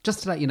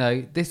Just to let you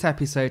know, this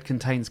episode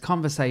contains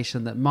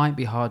conversation that might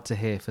be hard to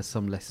hear for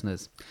some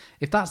listeners.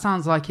 If that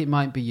sounds like it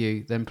might be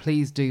you, then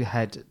please do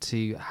head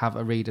to have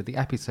a read of the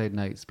episode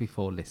notes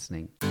before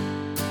listening.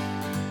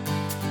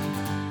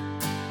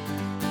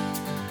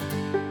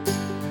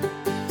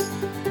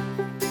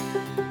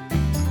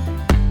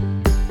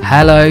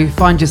 Hello,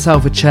 find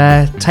yourself a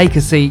chair, take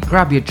a seat,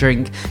 grab your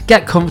drink,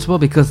 get comfortable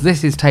because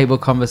this is Table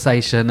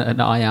Conversation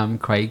and I am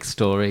Craig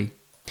Story.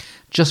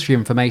 Just for your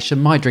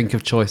information, my drink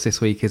of choice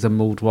this week is a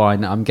mulled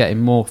wine. I'm getting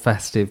more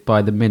festive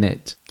by the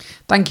minute.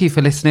 Thank you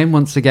for listening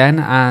once again,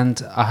 and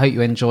I hope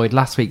you enjoyed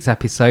last week's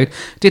episode.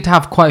 Did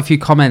have quite a few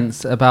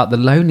comments about the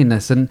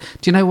loneliness, and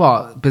do you know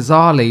what?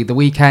 Bizarrely, the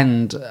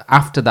weekend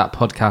after that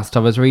podcast,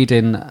 I was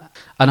reading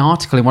an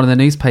article in one of the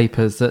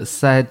newspapers that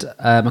said,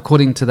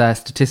 according to their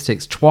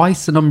statistics,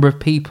 twice the number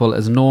of people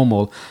as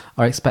normal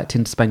are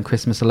expecting to spend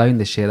Christmas alone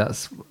this year.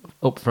 That's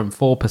up from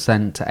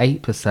 4% to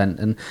 8%.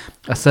 And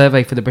a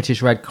survey for the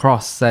British Red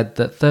Cross said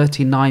that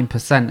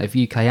 39% of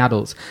UK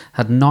adults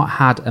had not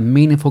had a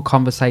meaningful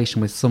conversation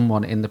with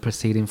someone in the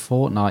preceding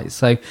fortnight.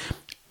 So,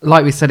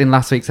 like we said in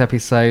last week's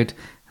episode,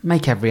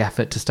 make every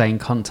effort to stay in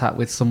contact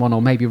with someone,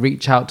 or maybe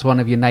reach out to one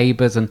of your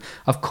neighbours, and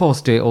of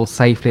course do it all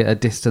safely at a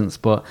distance,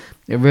 but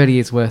it really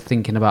is worth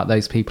thinking about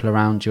those people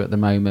around you at the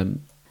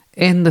moment.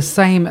 In the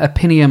same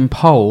opinion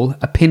poll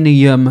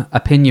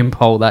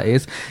that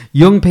is,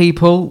 young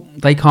people,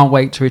 they can't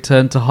wait to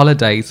return to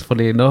holidays,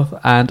 funny enough,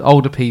 and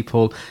older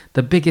people,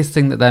 the biggest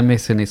thing that they're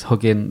missing is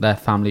hugging their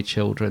family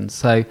children.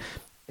 So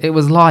it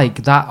was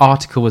like that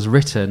article was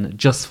written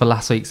just for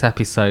last week's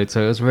episode,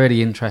 so it was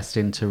really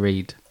interesting to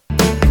read.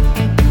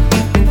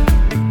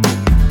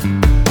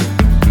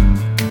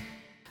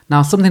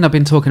 Now, something I've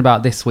been talking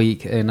about this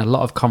week in a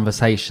lot of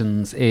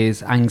conversations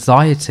is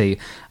anxiety.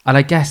 And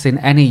I guess in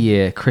any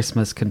year,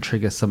 Christmas can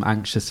trigger some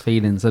anxious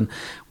feelings. And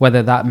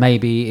whether that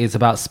maybe is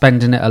about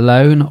spending it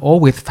alone or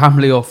with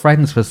family or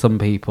friends for some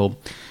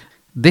people.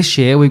 This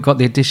year, we've got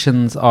the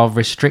additions of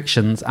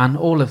restrictions and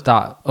all of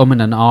that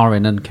umming and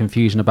ahhing and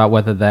confusion about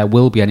whether there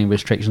will be any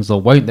restrictions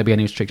or won't there be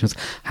any restrictions.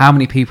 How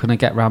many people are going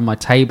to get around my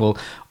table?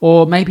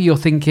 Or maybe you're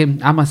thinking,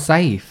 am I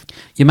safe?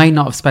 You may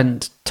not have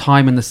spent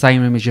time in the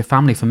same room as your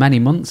family for many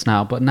months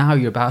now, but now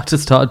you're about to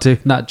start doing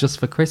that just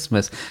for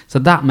Christmas. So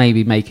that may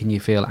be making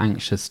you feel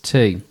anxious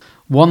too.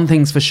 One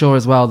thing's for sure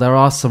as well, there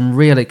are some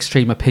real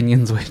extreme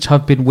opinions, which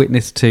I've been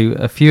witness to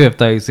a few of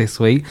those this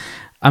week.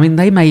 I mean,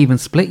 they may even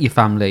split your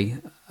family.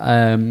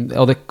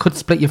 Or they could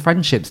split your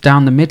friendships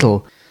down the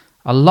middle.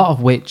 A lot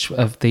of which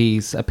of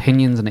these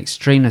opinions and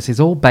extremeness is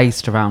all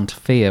based around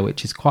fear,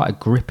 which is quite a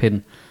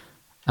gripping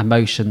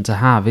emotion to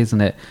have,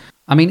 isn't it?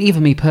 I mean,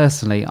 even me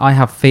personally, I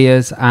have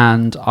fears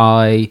and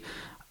I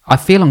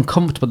feel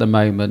uncomfortable at the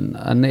moment,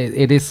 and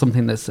it is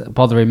something that's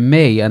bothering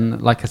me.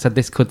 And like I said,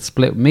 this could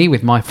split me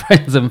with my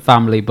friends and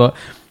family, but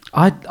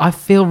I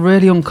feel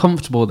really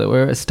uncomfortable that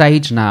we're at a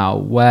stage now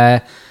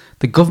where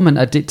the government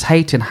are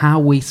dictating how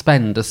we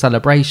spend a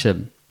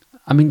celebration.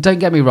 I mean, don't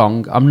get me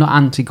wrong, I'm not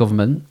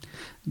anti-government.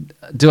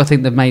 Do I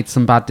think they've made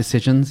some bad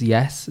decisions?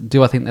 Yes.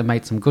 Do I think they've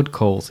made some good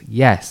calls?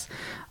 Yes.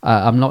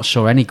 I'm not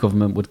sure any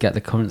government would get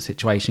the current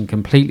situation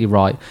completely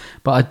right,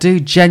 but I do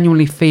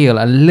genuinely feel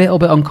a little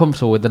bit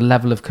uncomfortable with the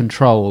level of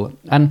control.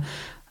 And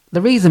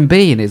the reason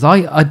being is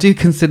I do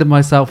consider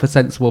myself a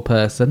sensible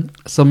person.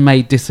 Some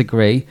may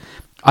disagree.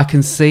 I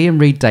can see and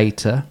read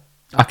data.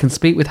 I can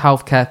speak with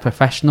healthcare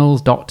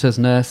professionals, doctors,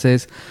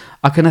 nurses.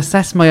 I can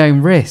assess my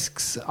own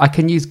risks. I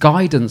can use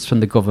guidance from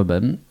the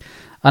government.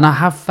 And I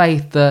have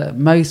faith that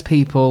most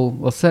people,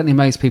 well, certainly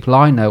most people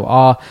I know,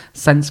 are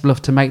sensible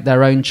enough to make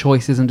their own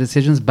choices and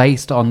decisions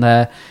based on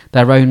their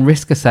own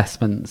risk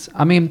assessments.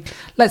 I mean,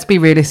 let's be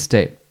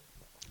realistic.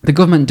 The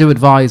government do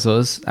advise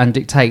us and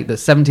dictate that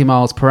 70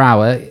 miles per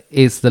hour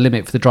is the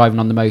limit for the driving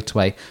on the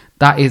motorway.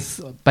 That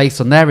is,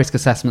 based on their risk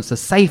assessments, the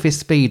safest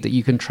speed that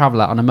you can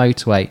travel at on a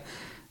motorway.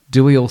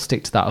 Do we all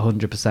stick to that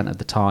 100% of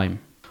the time?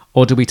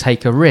 Or do we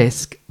take a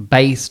risk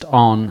based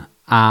on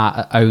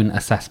our own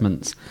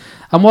assessments?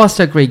 And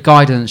whilst I agree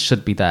guidance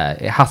should be there,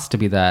 it has to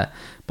be there,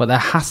 but there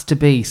has to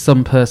be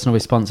some personal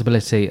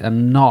responsibility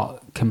and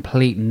not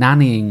complete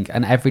nannying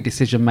and every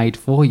decision made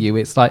for you.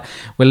 It's like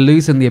we're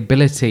losing the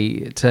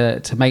ability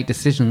to make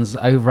decisions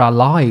over our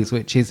lives,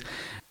 which is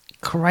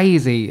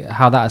crazy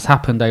how that has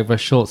happened over a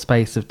short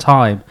space of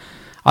time.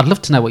 I'd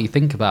love to know what you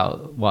think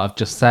about what I've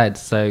just said,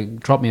 so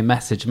drop me a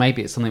message.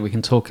 Maybe it's something we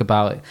can talk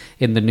about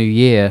in the new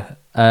year.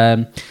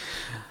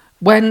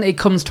 When it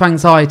comes to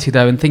anxiety,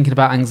 though, and thinking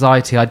about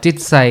anxiety, I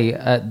did say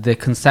at the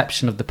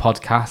conception of the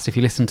podcast, if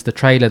you listen to the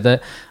trailer,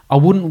 that I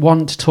wouldn't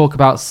want to talk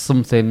about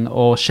something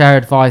or share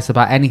advice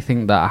about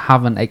anything that I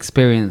haven't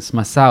experienced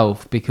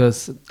myself,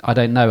 because I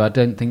don't know, I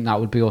don't think that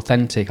would be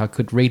authentic. I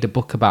could read a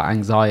book about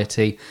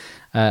anxiety,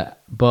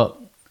 but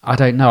I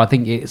don't know. I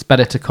think it's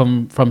better to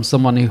come from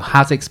someone who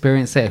has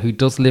experienced it, who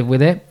does live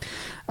with it.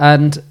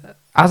 And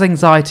as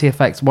anxiety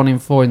affects 1 in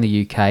 4 in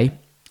the UK,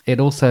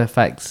 it also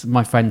affects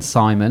my friend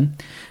Simon,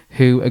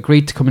 who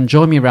agreed to come and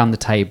join me around the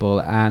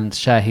table and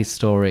share his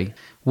story.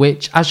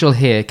 which, as you'll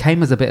hear,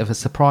 came as a bit of a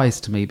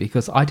surprise to me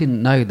because I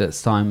didn't know that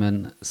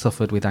Simon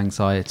suffered with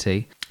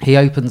anxiety. He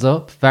opens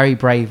up very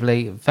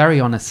bravely, very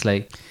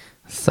honestly.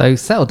 So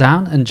settle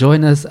down and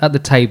join us at the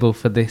table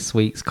for this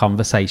week's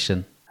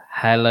conversation.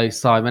 Hello,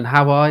 Simon.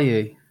 How are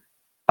you?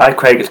 Hi,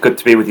 Craig. It's good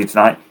to be with you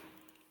tonight.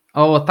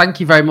 Oh, well, thank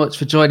you very much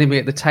for joining me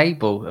at the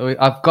table.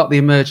 I've got the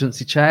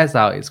emergency chairs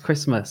out. It's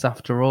Christmas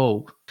after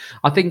all.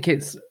 I think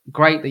it's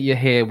great that you're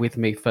here with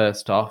me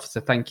first off.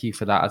 So thank you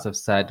for that, as I've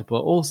said.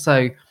 But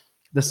also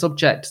the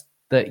subject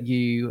that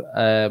you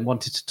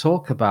wanted to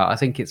talk about, I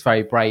think it's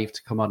very brave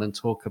to come on and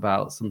talk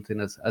about something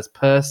as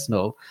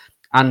personal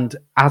and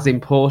as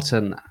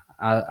important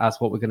as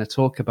what we're going to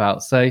talk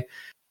about. So,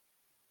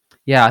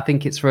 yeah, I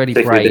think it's really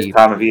Particularly brave. this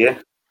time of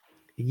year.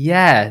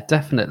 Yeah,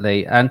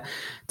 definitely. And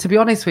to be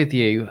honest with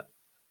you,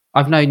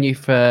 I've known you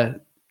for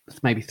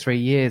maybe 3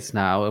 years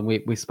now, and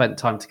we spent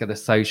time together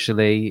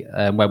socially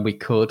when we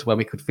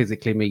could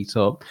physically meet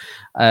up.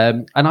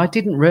 And I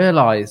didn't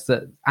realise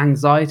that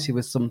anxiety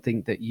was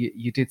something that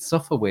you did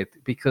suffer with,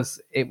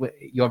 because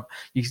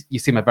you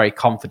seem a very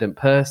confident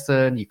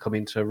person. You come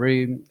into a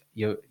room,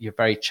 you're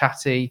very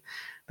chatty.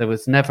 There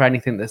was never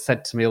anything that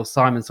said to me, "Oh,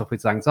 Simon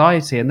suffers with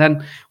anxiety." And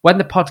then when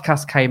the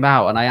podcast came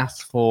out, and I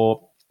asked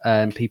for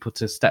people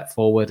to step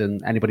forward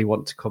and anybody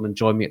want to come and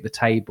join me at the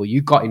table,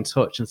 you got in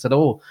touch and said,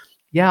 "Oh,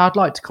 yeah, I'd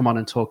like to come on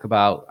and talk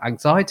about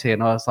anxiety."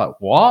 And I was like,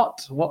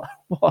 what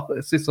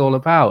is this all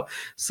about?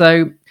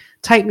 So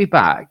take me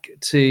back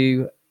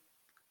to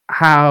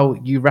how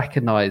you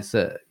recognize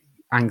that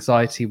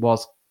anxiety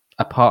was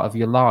a part of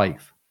your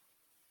life.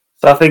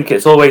 So I think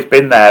it's always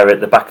been there at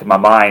the back of my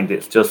mind.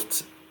 It's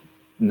just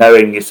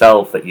knowing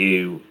yourself that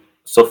you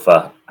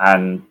suffer.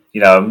 And,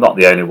 I'm not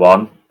the only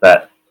one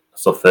that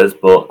suffers,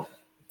 but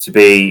to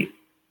be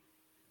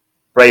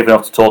brave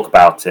enough to talk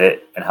about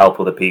it and help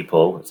other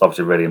people, it's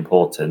obviously really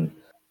important.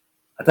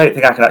 I don't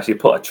think I can actually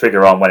put a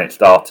trigger on when it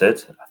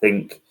started. I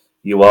think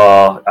you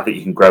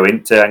can grow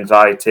into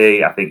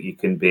anxiety. I think you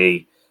can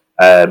be,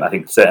 I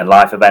think certain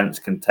life events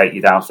can take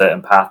you down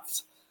certain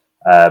paths.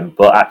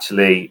 But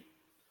actually,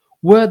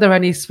 were there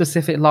any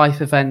specific life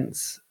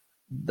events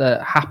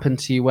that happened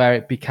to you where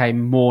it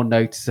became more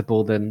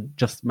noticeable than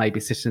just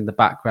maybe sitting in the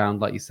background,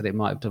 like you said it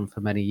might have done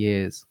for many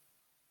years?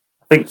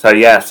 I think so,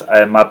 yes.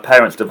 My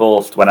parents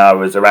divorced when I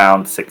was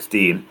around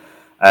 16.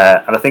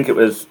 And I think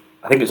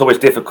it's always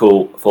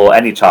difficult for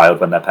any child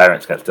when their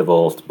parents gets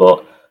divorced,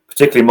 but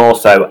particularly more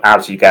so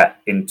as you get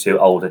into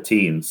older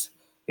teens.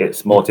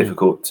 It's more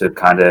difficult to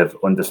kind of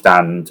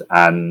understand,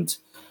 and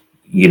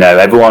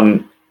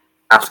everyone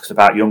asks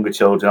about younger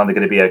children. Are they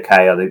going to be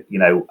okay? Are they,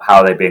 how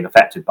are they being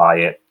affected by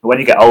it? But when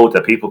you get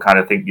older, people kind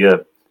of think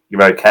you're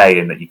okay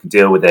and that you can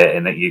deal with it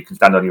and that you can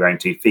stand on your own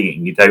 2 feet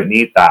and you don't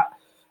need that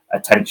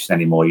attention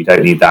anymore. You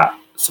don't need that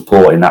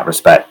support in that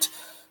respect.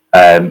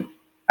 And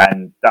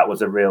that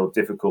was a real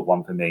difficult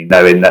one for me,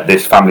 knowing that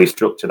this family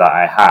structure that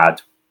I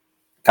had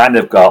kind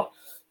of got,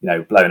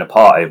 blown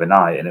apart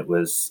overnight, and it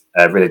was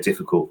really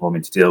difficult for me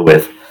to deal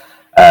with.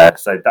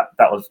 So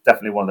that was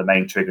definitely one of the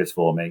main triggers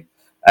for me.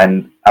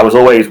 And I was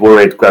always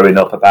worried growing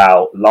up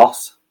about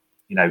loss,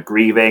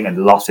 grieving and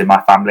loss in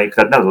my family,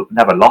 because I'd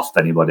never lost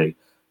anybody.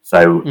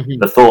 So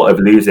the thought of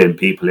losing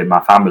people in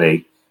my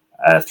family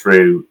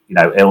through,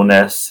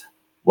 illness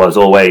was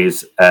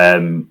always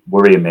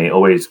worrying me,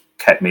 always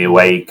kept me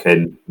awake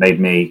and made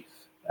me,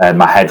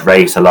 my head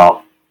race a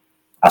lot.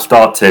 I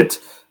started,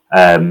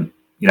 I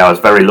was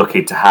very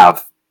lucky to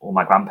have all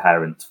my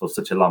grandparents for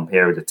such a long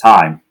period of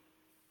time.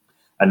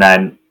 And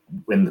then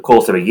in the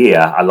course of a year,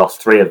 I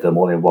lost 3 of them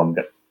all in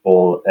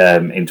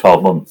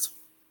 12 months.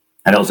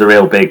 And it was a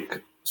real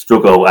big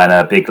struggle and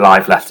a big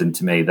life lesson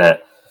to me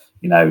that,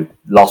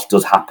 loss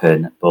does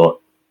happen, but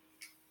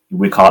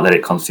we can't let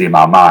it consume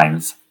our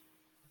minds.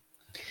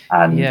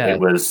 And It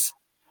was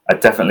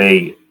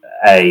definitely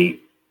a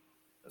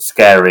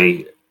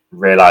scary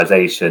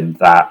realization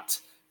that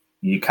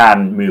you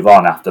can move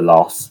on after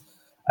loss.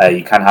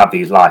 You can have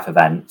these life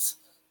events,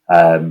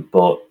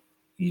 but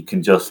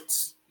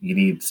you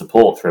need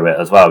support through it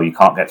as well. You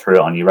can't get through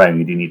it on your own.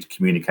 You do need to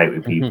communicate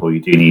with people.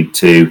 You do need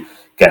to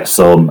get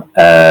some,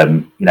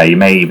 you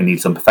may even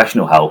need some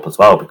professional help as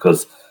well,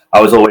 because I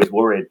was always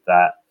worried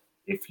that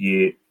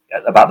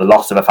about the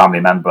loss of a family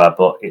member,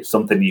 but it's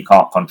something you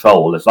can't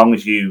control. As long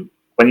as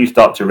when you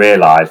start to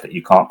realize that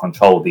you can't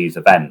control these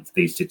events,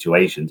 these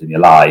situations in your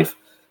life,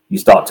 you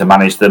start to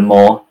manage them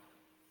more.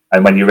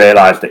 And when you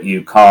realize that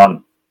you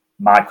can't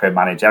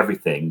micromanage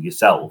everything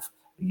yourself,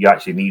 you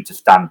actually need to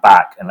stand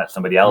back and let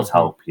somebody else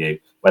help you,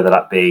 whether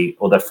that be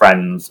other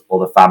friends or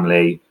the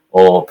family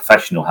or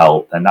professional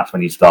help. And that's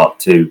when you start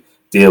to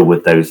deal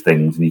with those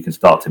things and you can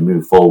start to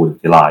move forward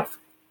with your life.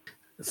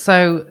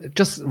 So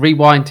just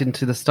rewinding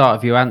to the start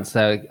of your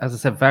answer, as I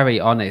said, very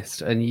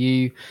honest.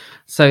 And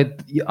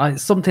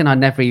something I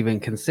never even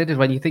considered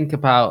when you think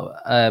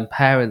about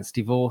parents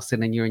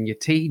divorcing and you're in your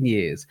teen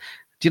years.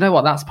 Do you know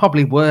what? That's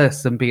probably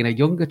worse than being a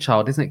younger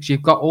child, isn't it? Because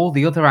you've got all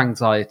the other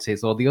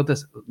anxieties or the other,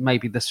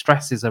 maybe the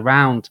stresses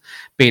around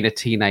being a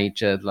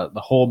teenager. Like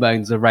the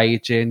hormones are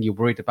raging. You're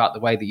worried about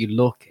the way that you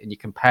look, and you're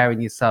comparing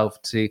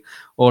yourself to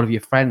all of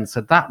your friends.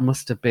 So that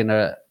must have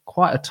been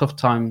quite a tough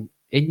time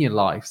in your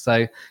life.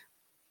 So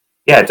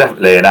Yeah,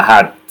 definitely. And I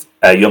had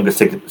younger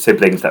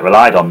siblings that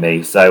relied on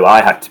me, so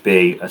I had to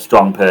be a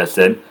strong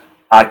person.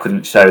 I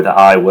couldn't show that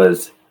I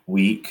was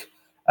weak.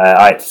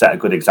 I had to set a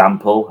good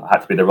example. I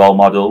had to be the role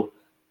model.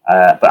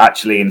 But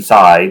actually,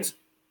 inside,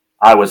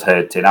 I was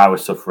hurting, I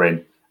was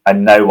suffering,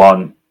 and no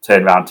one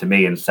turned around to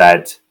me and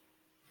said,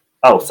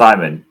 "Oh,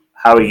 Simon,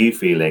 how are you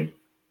feeling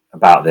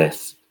about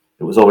this?"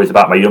 It was always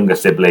about my younger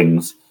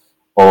siblings,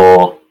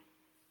 or,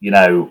 you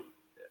know,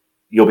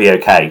 you'll be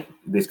okay.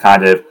 This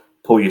kind of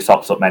pull your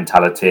socks up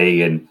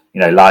mentality, and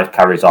life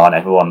carries on.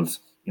 Everyone's,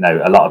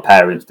 a lot of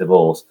parents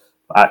divorce,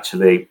 but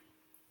actually,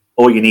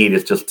 all you need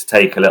is just to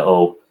take a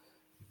little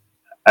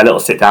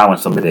sit down with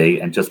somebody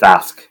and just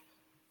ask.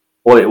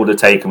 All it would have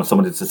taken was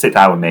somebody to sit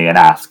down with me and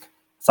ask,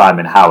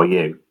 "Simon, how are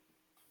you?"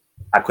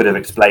 I could have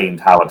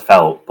explained how I'd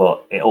felt,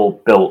 but it all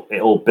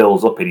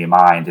builds up in your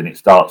mind, and it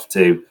starts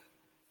to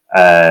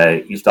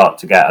you start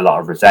to get a lot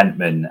of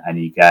resentment, and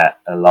you get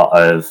a lot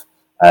of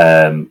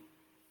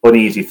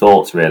uneasy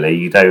thoughts. Really,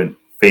 you don't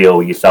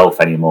feel yourself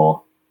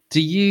anymore.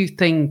 do you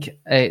think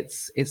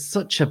it's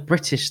such a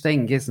British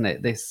thing, isn't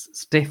it? This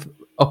stiff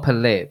upper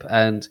lip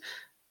and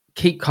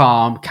keep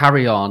calm,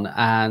 carry on,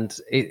 and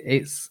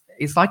it's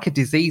like a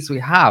disease we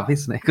have,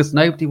 isn't it? Because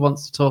nobody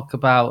wants to talk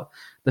about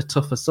the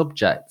tougher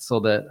subjects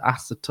or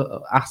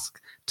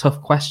ask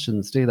tough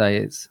questions, do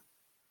they?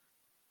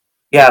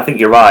 Yeah, I think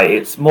you're right.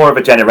 It's more of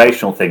a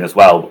generational thing as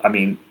well. I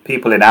mean,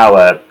 people in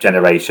our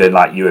generation,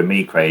 like you and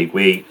me, Craig,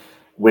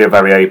 we're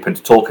very open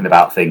to talking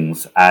about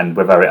things, and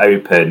we're very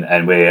open,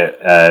 and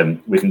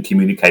we can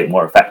communicate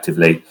more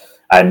effectively,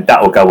 and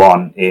that will go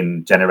on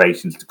in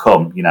generations to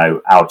come.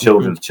 Our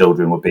children's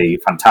children will be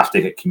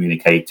fantastic at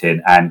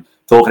communicating, and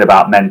talking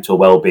about mental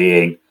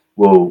well-being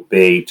will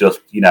be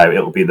just,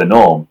 it will be the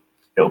norm.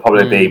 It will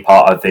probably be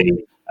part of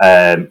the,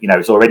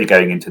 it's already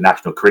going into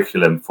national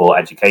curriculum for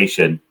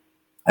education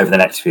over the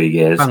next few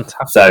years.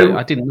 Fantastic. So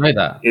I didn't know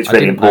that. It's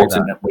really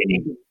important that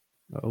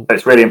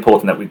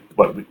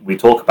we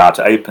talk about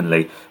it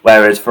openly.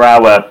 Whereas for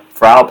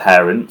our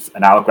parents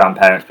and our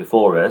grandparents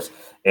before us,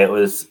 it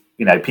was,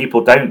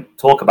 people don't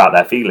talk about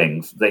their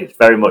feelings. It's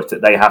very much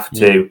that they have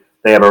to.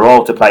 They have a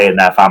role to play in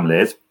their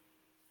families.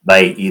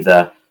 They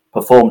either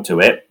perform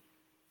to it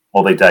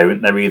or they don't.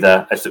 They're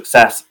either a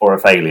success or a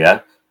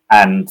failure,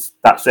 and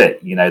that's it.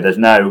 There's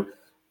no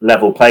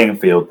level playing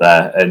field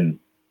there, and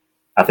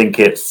I think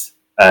it's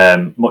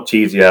much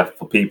easier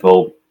for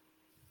people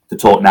to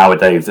talk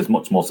nowadays. There's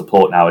much more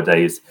support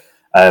nowadays,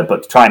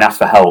 but to try and ask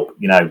for help,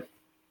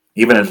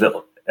 even as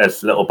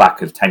little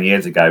back as 10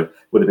 years ago,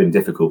 would have been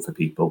difficult for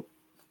people.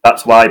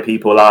 That's why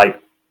people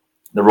like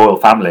the royal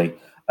family,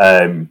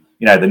 the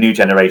new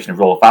generation of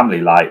royal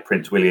family, like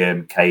Prince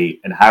William,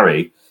 Kate, and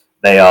Harry,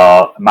 they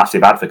are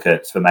massive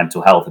advocates for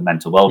mental health and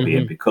mental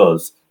well-being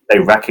because they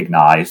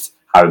recognise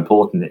how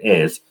important it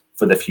is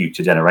for the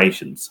future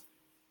generations.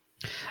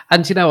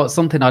 And you know what?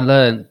 Something I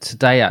learned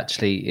today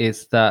actually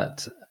is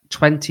that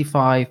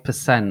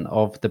 25%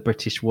 of the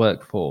British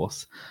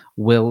workforce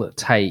will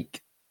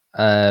take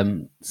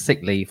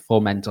sick leave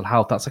for mental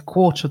health. That's a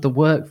quarter of the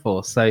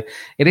workforce. So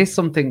it is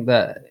something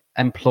that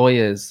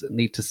employers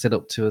need to sit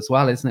up to as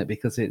well, isn't it?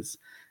 Because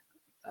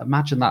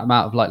imagine that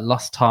amount of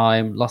lost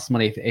time, lost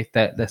money if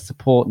their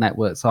support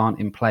networks aren't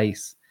in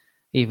place,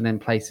 even in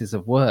places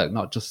of work,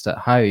 not just at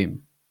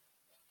home.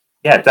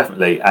 Yeah,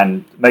 definitely.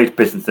 And most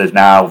businesses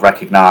now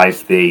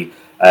recognise the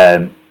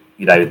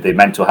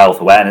Mental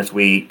Health Awareness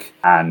Week,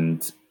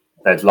 and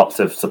there's lots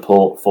of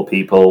support for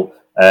people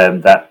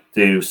that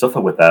do suffer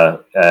with their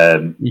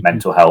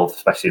mental health,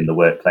 especially in the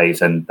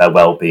workplace, and their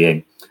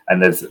well-being.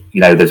 And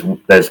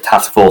there's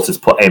task forces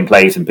put in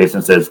place in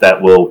businesses that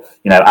will,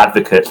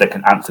 advocates that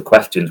can answer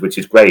questions, which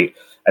is great.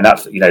 And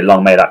that's,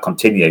 long may that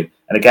continue.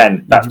 And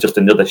again, that's just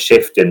another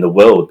shift in the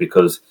world,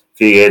 because a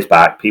few years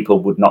back, people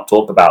would not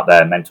talk about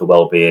their mental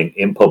well-being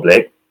in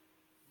public,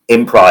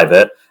 in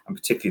private, and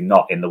particularly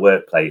not in the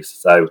workplace.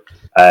 So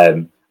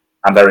I'm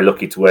very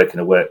lucky to work in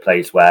a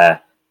workplace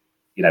where,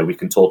 we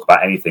can talk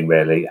about anything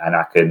really. And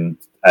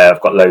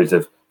I've got loads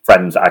of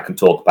friends that I can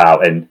talk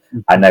about, and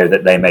I know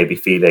that they may be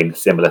feeling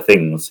similar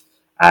things,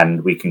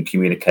 and we can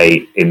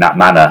communicate in that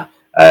manner,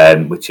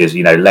 which is,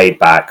 laid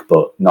back,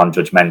 but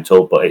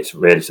non-judgmental, but it's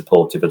really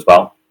supportive as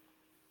well.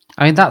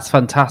 I mean, that's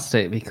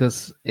fantastic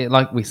because,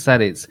 like we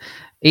said, it's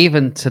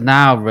even to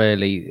now,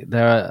 really,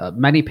 there are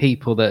many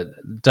people that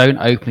don't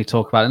openly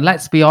talk about it. And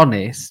let's be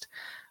honest,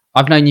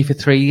 I've known you for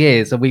 3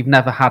 years and we've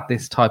never had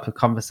this type of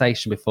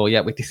conversation before,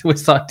 yet we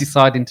started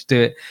deciding to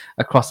do it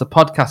across a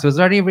podcast. Are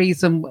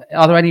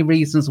there any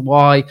reasons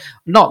why,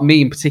 not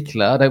me in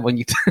particular, I don't want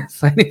you to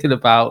say anything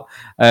about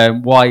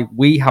why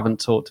we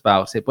haven't talked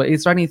about it, but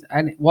is there any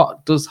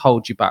what does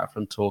hold you back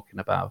from talking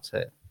about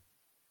it?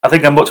 I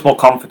think I'm much more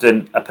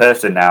confident a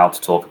person now to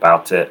talk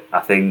about it. I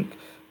think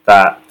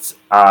that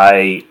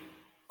I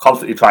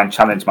constantly try and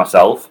challenge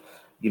myself.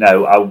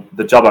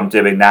 The job I'm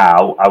doing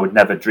now, I would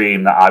never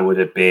dream that I would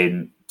have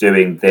been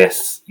doing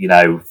this,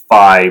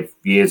 5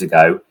 years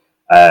ago,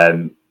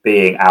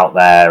 being out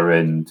there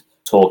and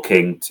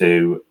talking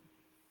to,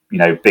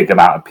 big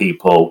amount of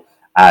people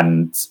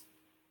and,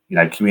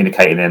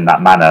 communicating in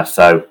that manner.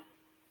 So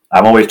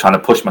I'm always trying to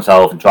push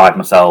myself and drive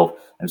myself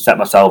and set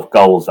myself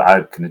goals that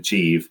I can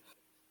achieve.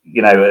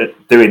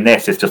 Doing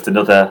this is just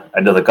another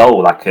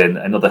goal,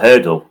 another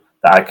hurdle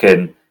that I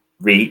can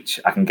reach,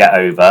 I can get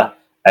over,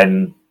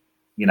 and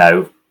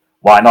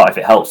why not if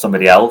it helps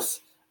somebody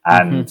else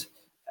and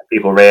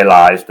people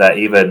realise that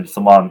even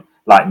someone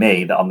like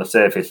me that on the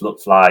surface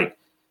looks like,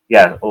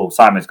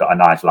 Simon's got a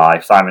nice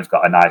life, Simon's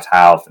got a nice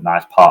house, a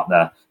nice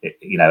partner,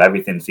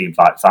 everything seems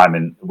like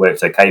Simon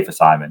works okay for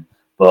Simon,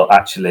 but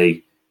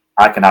actually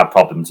I can have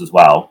problems as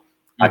well.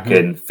 I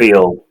can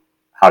feel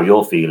how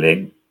you're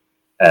feeling.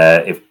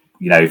 If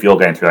you're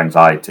going through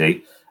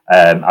anxiety,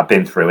 I've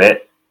been through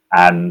it,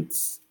 and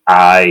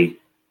I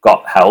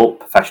got help,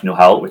 professional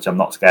help, which I'm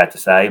not scared to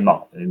say. I'm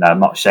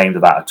not ashamed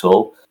of that at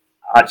all.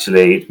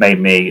 Actually, it's made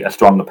me a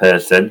stronger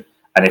person,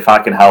 and if I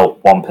can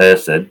help one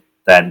person,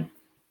 then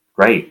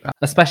great.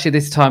 Especially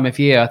this time of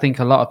year, I think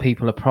a lot of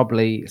people are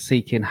probably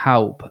seeking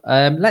help.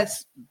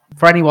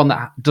 For anyone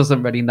that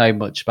doesn't really know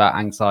much about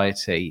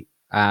anxiety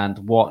and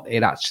what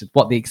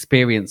the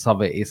experience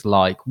of it is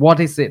like, what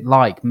is it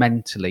like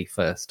mentally,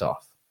 first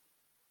off?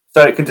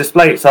 So it can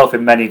display itself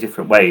in many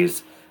different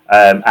ways.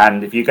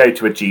 And if you go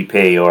to a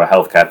GP or a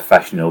healthcare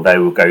professional, they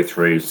will go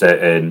through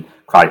certain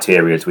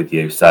criteria with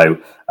you. So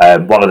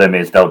one of them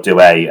is they'll do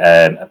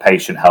a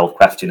patient health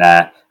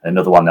questionnaire.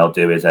 Another one they'll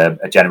do is a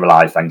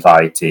generalized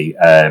anxiety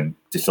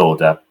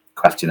disorder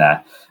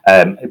questionnaire.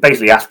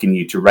 Basically asking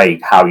you to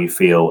rate how you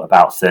feel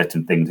about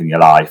certain things in your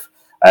life.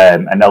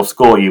 And they'll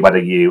score you whether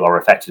you are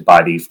affected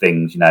by these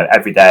things,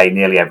 every day,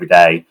 nearly every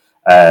day,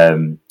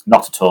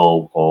 not at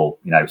all, or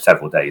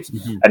several days.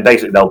 And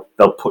basically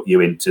they'll put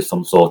you into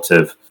some sort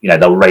of,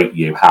 they'll rate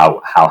you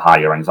how high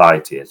your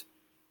anxiety is.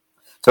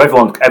 So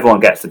everyone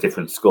gets a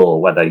different score,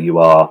 whether you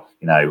are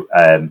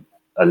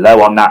a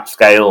low on that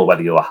scale or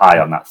whether you're high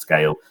on that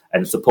scale,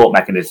 and support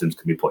mechanisms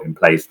can be put in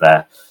place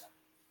there.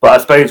 But I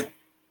suppose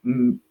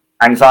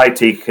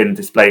anxiety can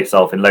display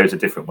itself in loads of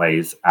different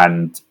ways,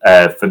 and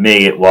for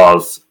me it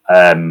was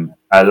a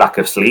lack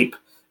of sleep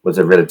was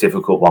a really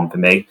difficult one for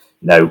me.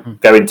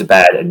 Going to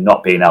bed and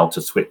not being able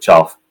to switch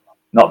off,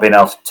 not being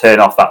able to turn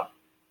off that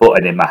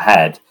button in my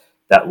head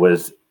that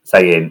was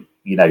saying,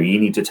 you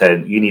need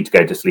to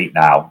go to sleep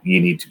now.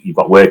 You've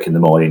got work in the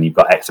morning. You've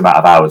got X amount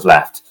of hours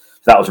left.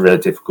 So that was a really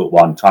difficult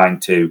one, trying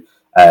to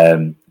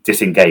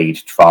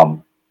disengage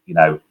from,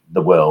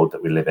 the world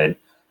that we live in,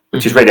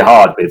 which is really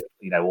hard with,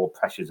 all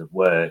pressures of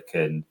work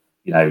and,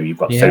 you've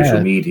got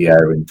social media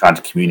and trying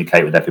to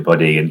communicate with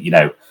everybody.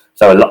 And,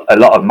 so a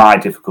lot of my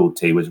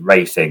difficulty was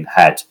racing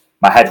head.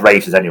 My head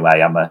races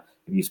anyway.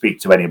 If you speak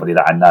to anybody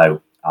that I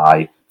know,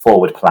 I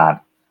forward plan.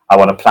 I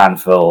want to plan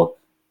for,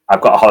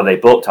 I've got a holiday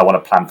booked. I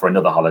want to plan for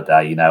another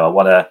holiday.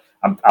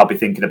 I'll be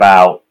thinking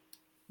about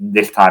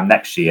this time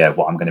next year,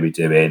 what I'm going to be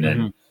doing.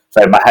 And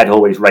so my head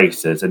always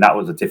races. And that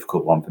was a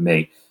difficult one for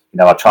me.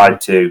 I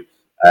tried to,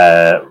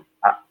 I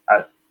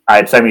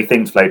had so many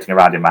things floating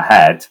around in my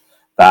head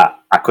that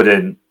I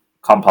couldn't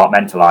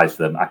compartmentalize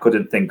them. I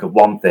couldn't think of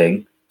one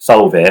thing,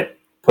 solve it,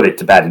 put it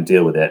to bed and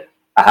deal with it.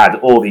 I had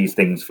all these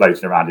things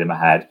floating around in my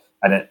head,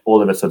 and then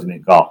all of a sudden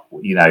it got,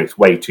 it's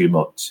way too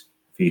much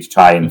for you to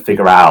try and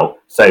figure out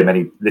so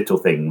many little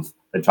things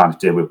than trying to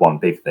deal with one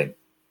big thing.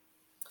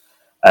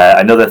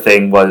 Another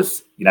thing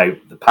was,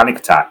 the panic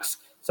attacks.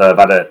 So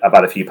I've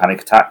had a few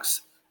panic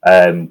attacks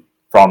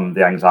from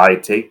the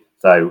anxiety.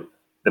 So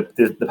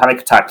the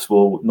panic attacks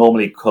will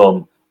normally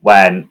come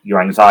when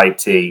your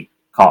anxiety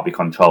can't be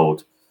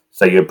controlled.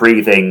 So your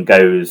breathing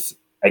goes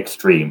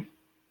extreme.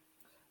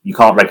 You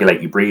can't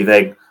regulate your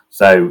breathing.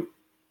 So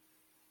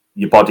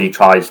your body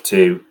tries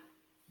to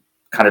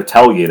kind of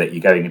tell you that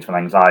you're going into an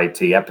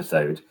anxiety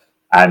episode.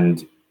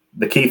 And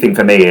the key thing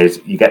for me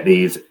is you get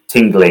these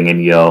tingling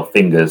in your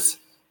fingers,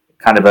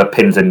 kind of a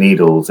pins and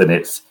needles, and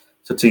it's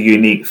such a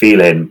unique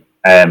feeling.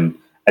 And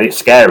it's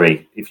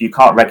scary. If you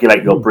can't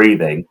regulate your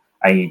breathing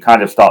and you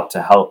kind of start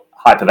to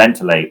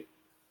hyperventilate.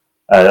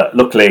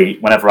 Luckily,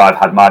 whenever I've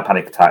had my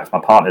panic attacks, my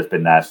partner's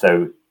been there.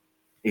 So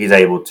he's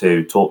able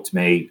to talk to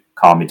me,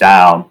 calm me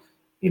down.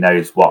 He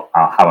knows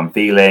how I'm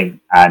feeling,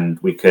 and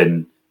we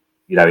can,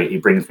 he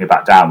brings me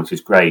back down, which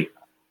is great.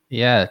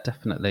 Yeah,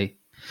 definitely.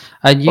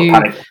 And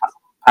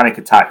panic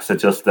attacks are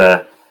just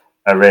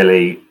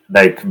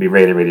they can be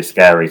really, really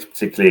scary,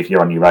 particularly if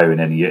you're on your own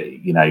and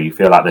you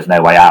feel like there's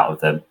no way out of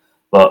them.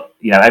 But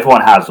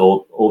everyone has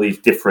all these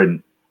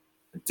different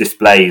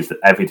displays.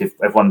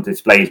 Everyone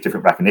displays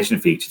different recognition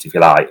features, if you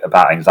like,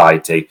 about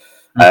anxiety.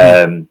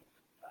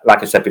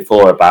 Like I said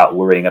before, about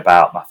worrying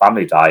about my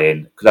family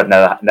dying, because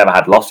I've never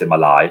had loss in my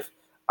life.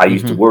 I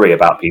used to worry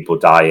about people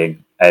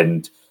dying,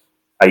 and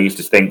I used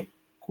to think,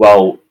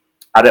 well,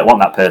 I don't want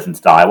that person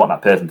to die. I want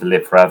that person to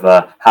live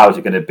forever. How is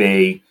it going to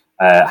be?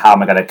 How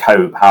am I going to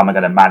cope? How am I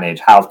going to manage?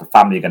 How's the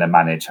family going to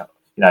manage?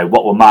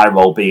 What will my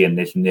role be in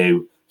this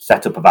new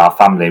setup of our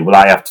family? Will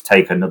I have to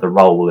take another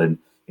role? And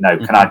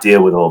can I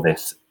deal with all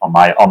this on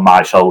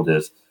my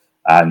shoulders?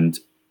 And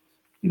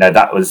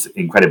that was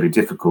incredibly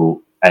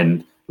difficult.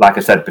 And like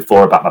I said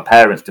before about my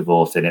parents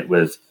divorcing,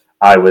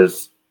 I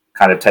was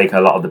kind of taking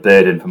a lot of the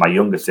burden for my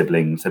younger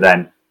siblings. So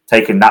then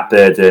taking that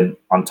burden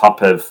on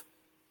top of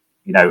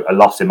a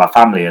loss in my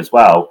family as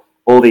well.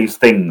 All these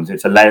things,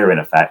 it's a layering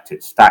effect.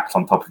 It stacks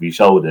on top of your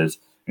shoulders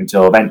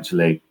until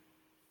eventually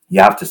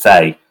you have to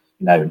say,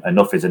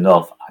 enough is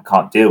enough. I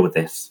can't deal with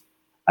this,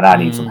 and I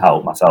need some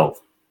help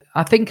myself.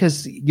 I think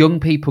as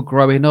young people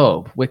growing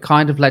up, we're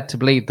kind of led to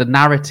believe the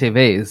narrative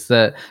is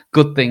that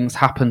good things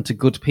happen to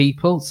good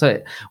people.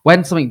 So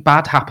when something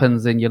bad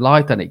happens in your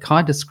life, then it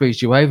kind of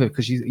screws you over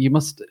because you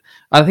must,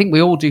 I think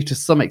we all do to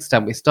some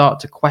extent, we start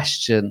to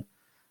question,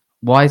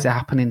 why is it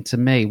happening to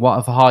me?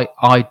 What have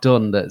I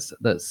done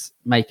that's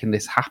making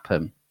this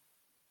happen?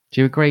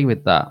 Do you agree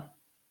with that?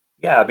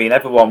 Yeah, I mean,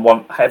 everyone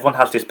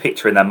has this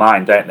picture in their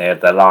mind, don't they,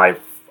 of their life,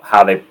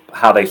 how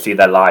they see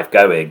their life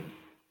going.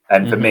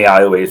 And for me,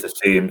 I always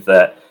assumed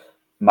that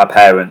my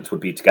parents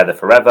would be together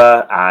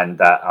forever, and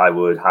that I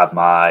would have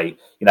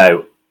I'd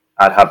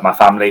have my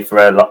family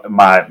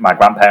my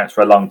grandparents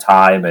for a long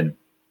time, and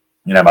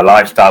my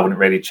lifestyle wouldn't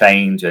really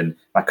change, and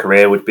my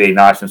career would be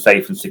nice and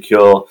safe and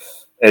secure.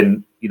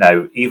 And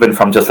even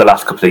from just the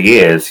last couple of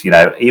years,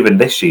 even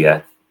this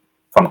year,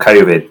 from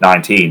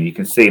COVID-19, you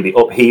can see the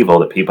upheaval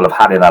that people have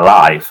had in their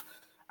life,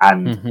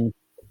 and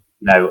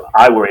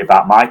I worry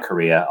about my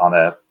career on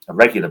a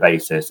regular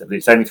basis.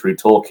 It's only through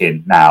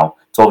talking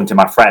to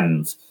my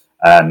friends,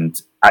 and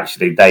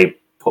actually they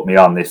put me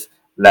on this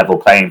level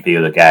playing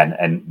field again,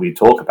 and we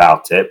talk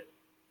about it,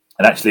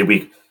 and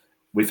actually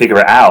we figure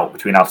it out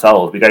between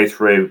ourselves. We go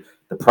through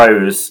the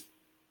pros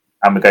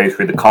and we go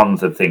through the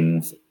cons of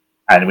things,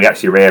 and we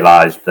actually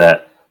realise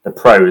that the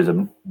pros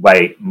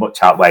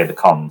much outweigh the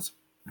cons,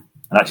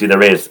 and actually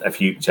there is a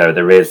future,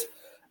 there is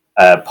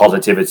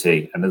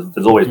positivity, and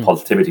there's always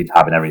positivity to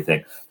have in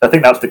everything. So I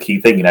think that's the key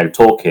thing,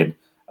 talking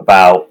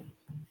about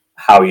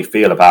how you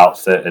feel about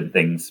certain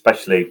things,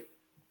 especially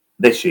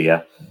this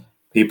year.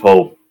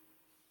 People,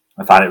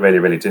 I find it really,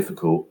 really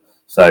difficult.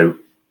 So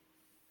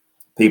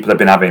people have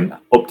been having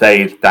up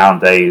days, down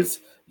days,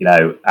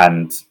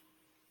 and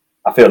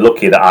I feel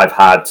lucky that I've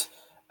had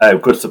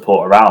good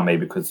support around me,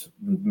 because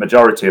the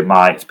majority of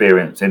my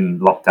experience in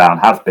lockdown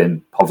has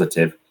been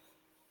positive.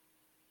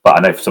 But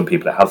I know for some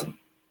people it hasn't.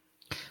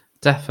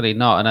 Definitely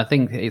not. And I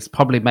think it's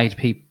probably made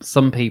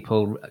some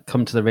people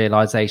come to the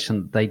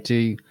realization they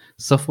do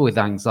suffer with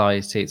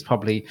anxiety. It's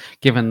probably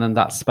given them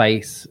that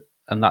space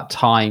and that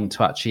time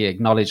to actually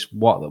acknowledge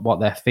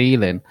what they're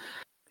feeling.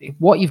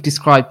 What you've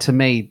described to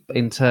me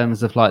in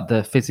terms of like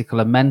the physical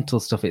and mental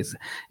stuff,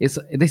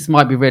 this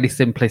might be really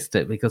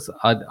simplistic because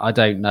I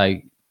don't know.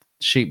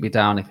 Shoot me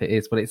down if it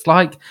is, but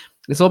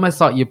it's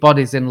almost like your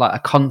body's in like a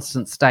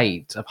constant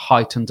state of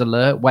heightened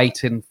alert,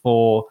 waiting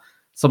for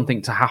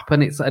something to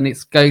happen.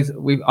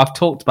 I've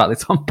talked about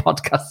this on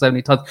podcasts so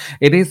many times.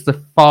 It is the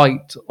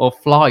fight or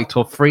flight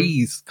or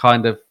freeze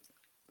kind of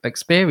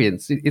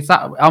experience.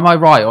 Am I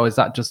right, or is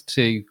that just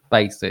too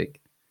basic?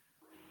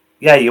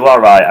 Yeah, you are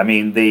right. I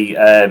mean,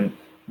 the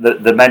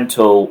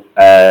mental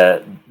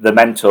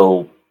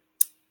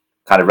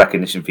kind of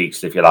recognition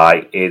features, if you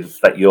like, is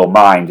that your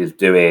mind is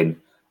doing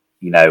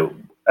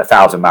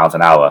 1,000 miles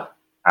an hour,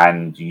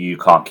 and you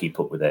can't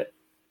keep up with it,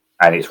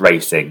 and it's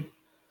racing.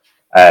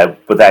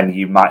 But then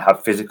you might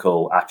have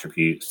physical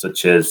attributes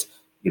such as,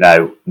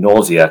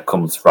 nausea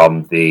comes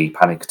from the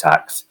panic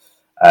attacks.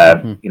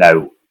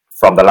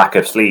 From the lack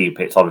of sleep,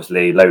 it's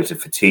obviously loads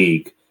of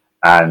fatigue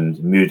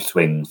and mood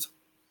swings.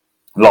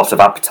 Loss of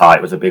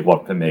appetite was a big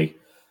one for me.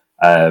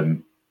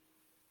 And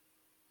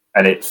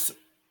it's,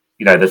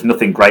 there's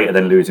nothing greater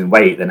than losing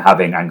weight than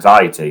having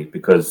anxiety,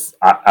 because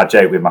I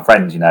joke with my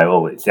friends,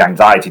 it's the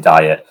anxiety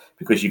diet,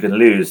 because you can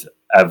lose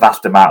a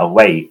vast amount of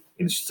weight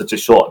in such a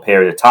short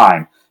period of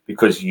time,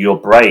 because your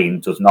brain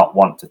does not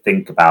want to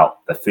think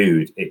about the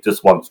food. It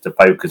just wants to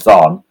focus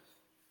on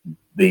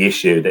the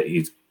issue that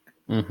is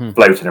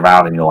floating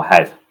around in your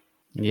head.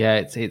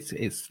 Yeah,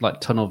 it's like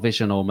tunnel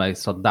vision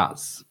almost. So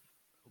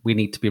we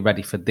need to be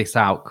ready for this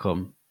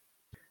outcome.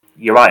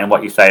 You're right in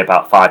what you say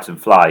about fight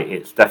and flight.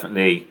 It's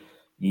definitely,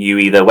 you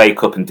either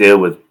wake up and deal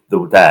with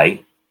the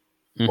day,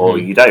 or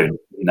you don't,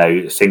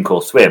 sink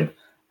or swim.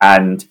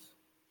 And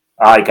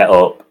I get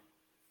up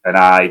and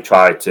I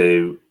try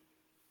to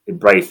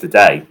embrace the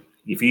day.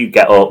 If you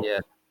get up,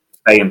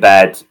 stay in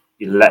bed,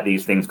 you let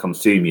these things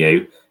consume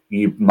you,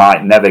 you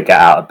might never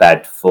get out of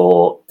bed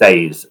for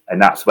days.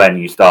 And that's when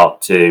you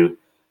start to,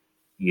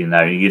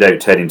 you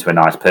don't turn into a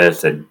nice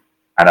person.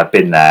 And I've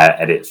been there,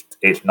 and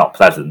it's not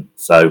pleasant.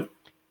 So,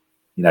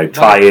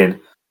 try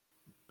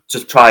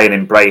and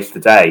embrace the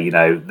day.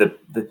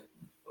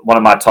 One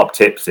of my top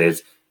tips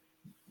is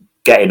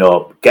getting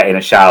up, getting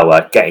a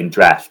shower, getting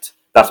dressed.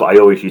 That's what I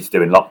always used to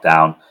do in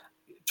lockdown.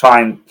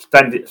 Try and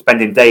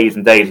spending days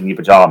and days in your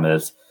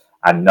pajamas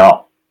and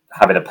not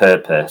having a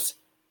purpose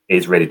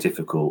is really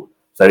difficult.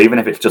 So even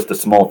if it's just the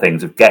small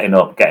things of getting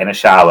up, getting a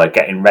shower,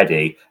 getting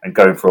ready, and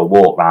going for a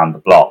walk around the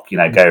block,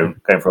 going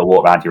for a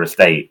walk around your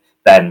estate,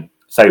 then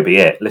so be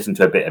it. Listen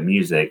to a bit of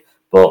music,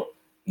 but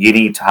you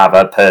need to have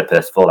a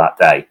purpose for that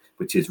day,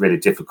 which is really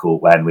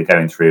difficult when we're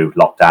going through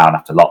lockdown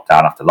after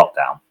lockdown after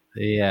lockdown.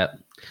 Yeah.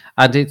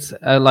 And it's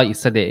like you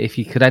said, if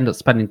you could end up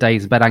spending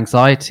days in bed,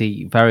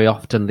 anxiety very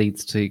often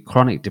leads to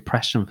chronic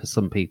depression for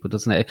some people,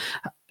 doesn't it?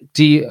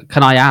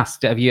 Can I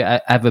ask, have you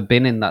ever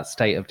been in that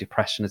state of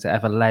depression? Has it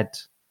ever led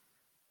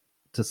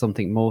to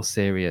something more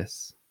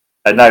serious?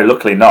 No,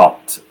 luckily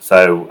not.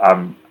 So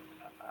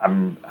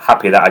I'm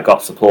happy that I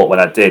got support when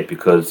I did,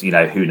 because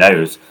who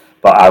knows?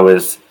 But I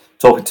was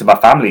talking to my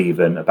family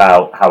even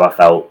about how I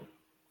felt.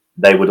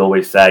 They would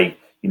always say,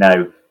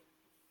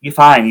 you're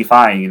fine, you're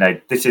fine.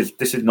 This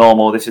is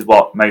normal. This is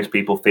what most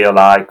people feel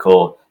like,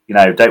 or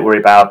don't worry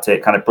about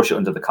it. Kind of brush it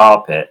under the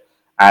carpet.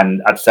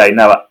 And I'd say,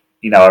 no,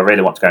 I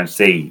really want to go and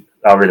see.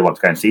 I really want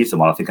to go and see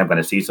someone. I think I'm going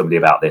to see somebody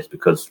about this,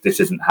 because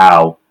this isn't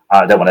how.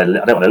 I don't want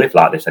to live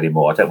like this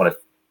anymore. I don't want to.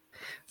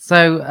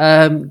 So,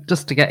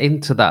 just to get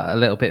into that a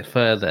little bit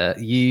further,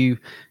 you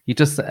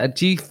just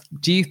do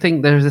you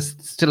think there is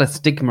still a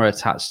stigma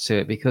attached to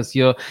it? Because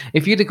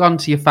if you'd have gone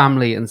to your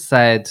family and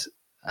said,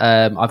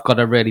 "I've got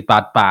a really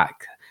bad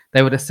back,"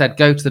 they would have said,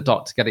 "Go to the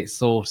doctor, get it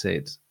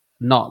sorted."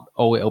 Not,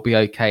 "Oh, it'll be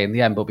okay in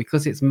the end." But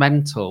because it's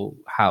mental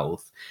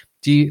health,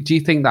 do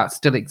you think that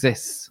still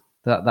exists?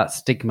 That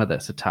stigma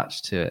that's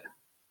attached to it?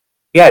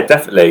 Yeah,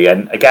 definitely.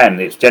 And again,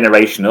 it's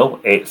generational.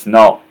 It's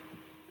not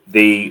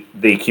the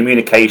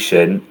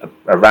communication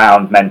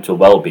around mental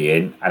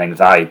well-being and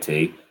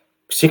anxiety,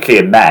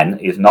 particularly in men,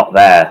 is not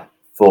there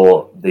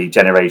for the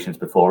generations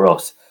before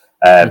us.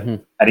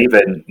 And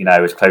even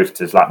as close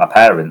to like my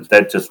parents,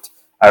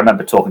 I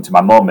remember talking to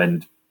my mum,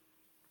 and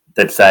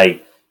they'd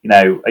say,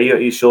 are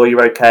you sure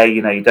you're okay?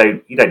 You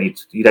don't need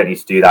to do that.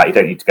 You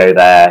don't need to go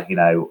there.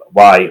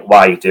 Why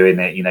are you doing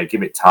it?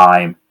 Give it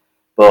time.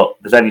 But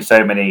there's only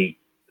so many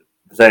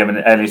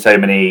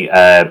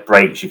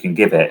breaks you can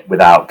give it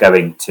without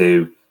going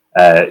to,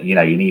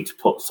 you need to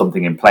put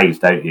something in place,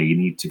 don't you? You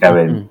need to go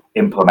and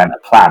implement a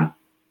plan.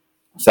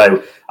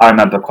 So I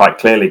remember quite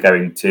clearly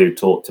going to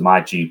talk to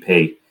my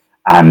GP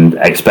and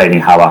explaining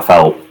how I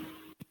felt.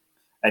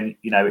 And,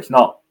 it's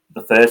not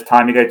the first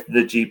time you go to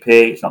the GP.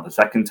 It's not the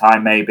second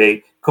time,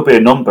 maybe. Could be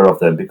a number of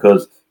them,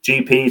 because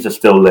GPs are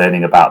still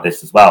learning about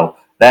this as well.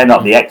 They're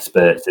not the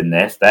experts in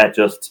this. They're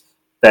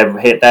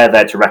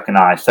there to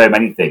recognise so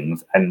many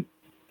things. And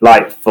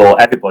like for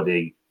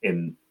everybody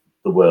in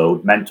the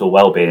world, mental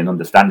well-being and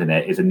understanding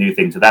it is a new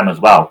thing to them as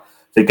well.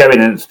 So going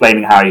and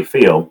explaining how you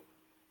feel.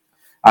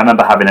 I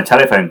remember having a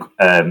telephone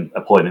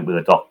appointment with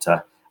a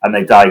doctor, and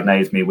they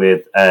diagnosed me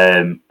with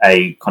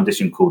a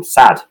condition called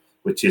SAD,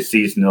 which is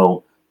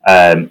seasonal,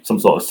 some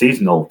sort of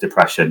seasonal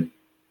depression.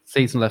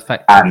 Seasonal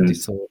affective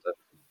disorder.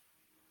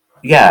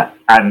 Yeah,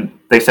 and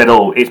they said,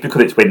 it's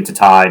because it's winter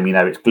time,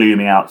 it's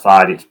gloomy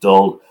outside, it's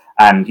dull,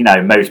 and,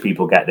 most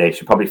people get this.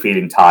 You're probably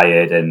feeling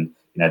tired, and,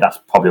 that's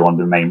probably one of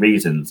the main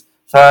reasons.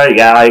 So,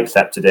 yeah, I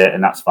accepted it,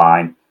 and that's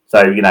fine.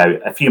 So,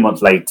 a few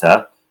months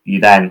later, you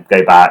then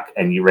go back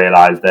and you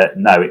realise that,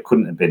 no, it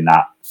couldn't have been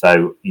that.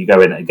 So you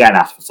go in again,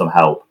 ask for some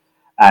help.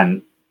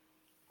 And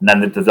then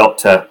the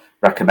doctor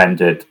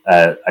recommended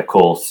a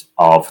course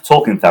of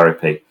talking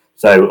therapy,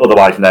 so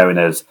otherwise known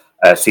as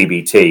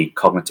CBT,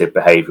 cognitive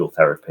behavioural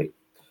therapy.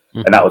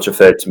 And that was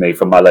referred to me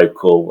from my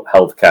local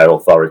healthcare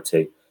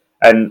authority.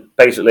 And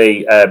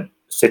basically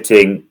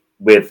sitting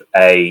with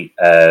I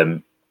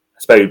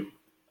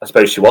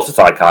suppose she was a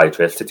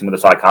psychiatrist, sitting with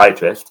a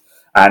psychiatrist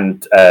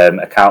and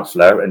a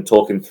counsellor, and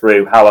talking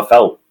through how I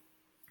felt.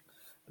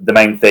 The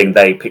main thing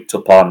they picked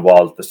up on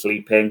was the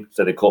sleeping.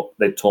 So they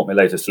taught me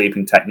loads of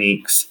sleeping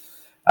techniques,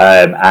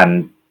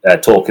 and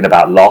talking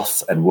about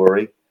loss and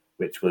worry,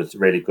 which was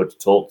really good to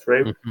talk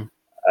through.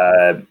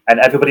 And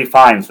everybody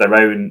finds their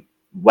own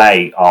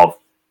way of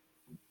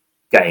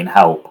getting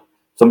help.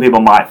 Some people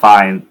might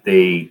find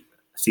the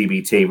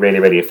CBT really,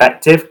 really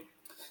effective.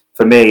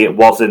 For me, it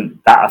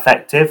wasn't that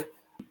effective,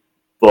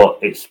 but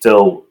it's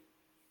still,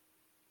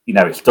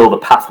 it's still the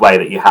pathway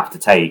that you have to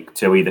take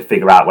to either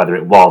figure out whether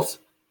it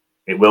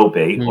will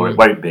be, or it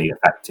won't be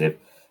effective.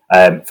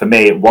 For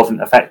me, it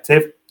wasn't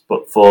effective,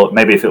 but for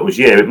maybe if it was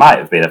you, it might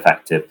have been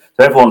effective.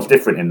 So everyone's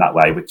different in that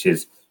way, which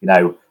is,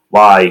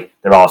 why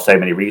there are so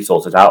many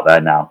resources out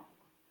there now.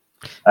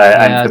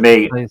 And for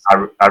me,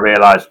 I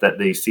realised that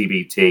the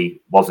CBT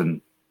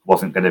wasn't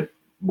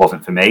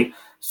for me.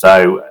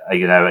 So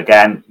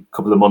again, a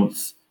couple of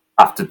months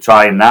after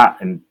trying that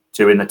and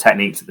doing the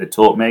techniques that they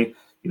taught me,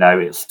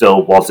 it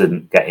still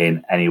wasn't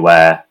getting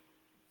anywhere.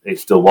 It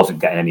still wasn't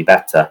getting any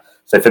better.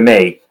 So for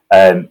me,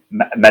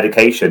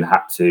 medication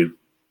had to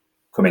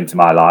come into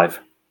my life.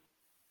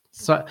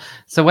 So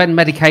when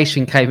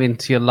medication came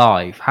into your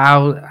life,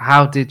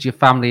 how did your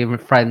family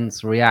and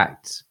friends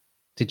react?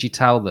 Did you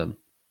tell them?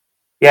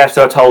 Yeah,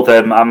 so I told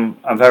them. I'm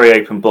very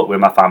open book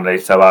with my family.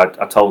 So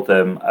I told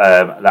them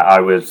that I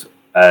was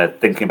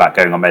thinking about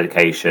going on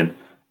medication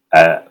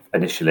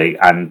initially,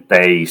 and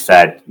they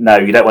said, no,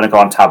 you don't want to go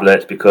on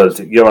tablets because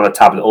you're on a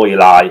tablet all your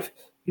life.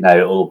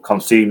 It will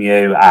consume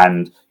you,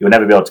 and you'll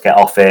never be able to get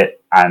off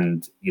it.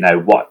 And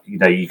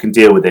you can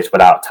deal with this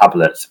without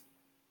tablets.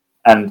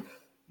 And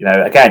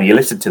again, you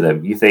listen to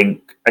them, you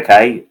think,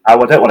 okay, I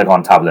don't want to go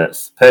on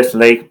tablets.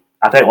 Personally,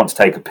 I don't want to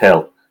take a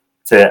pill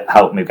to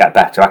help me get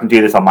better. I can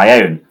do this on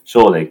my own,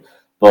 surely.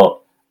 But,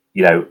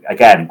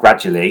 again,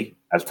 gradually,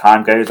 as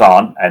time goes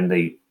on and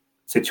the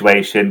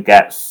situation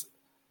gets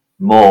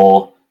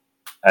more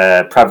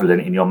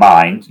prevalent in your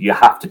mind, you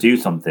have to do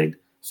something.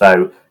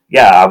 So,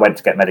 yeah, I went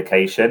to get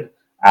medication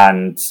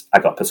and I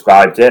got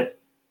prescribed it.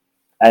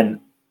 And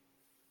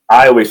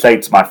I always say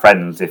to my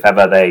friends, if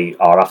ever they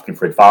are asking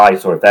for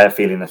advice or if they're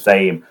feeling the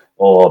same,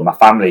 or my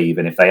family,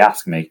 even if they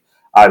ask me,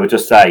 I would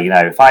just say,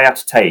 if I had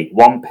to take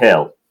one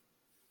pill,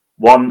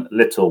 one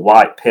little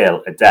white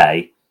pill a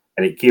day,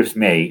 and it gives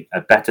me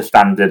a better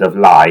standard of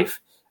life,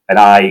 and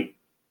I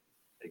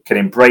can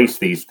embrace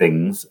these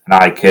things, and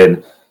I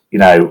can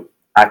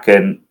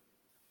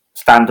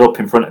stand up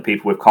in front of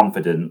people with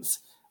confidence,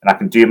 and I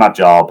can do my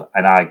job,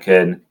 and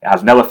it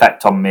has no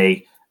effect on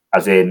me,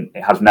 as in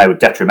it has no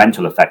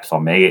detrimental effects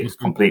on me. It's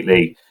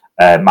completely,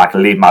 I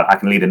can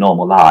lead a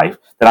normal life.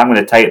 Then I'm going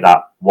to take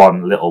that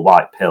one little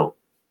white pill.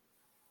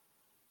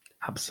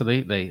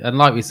 Absolutely. And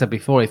like we said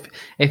before, if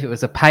it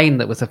was a pain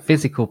that was a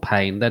physical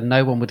pain, then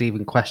no one would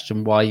even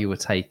question why you were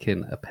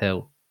taking a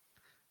pill.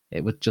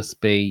 It would just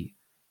be,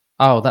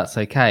 oh, that's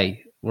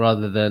okay,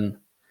 rather than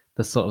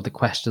the sort of the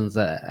questions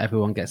that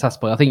everyone gets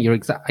asked. But I think you're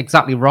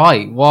exactly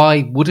right.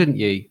 Why wouldn't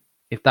you,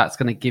 if that's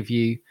going to give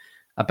you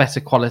a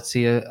better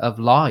quality of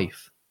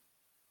life?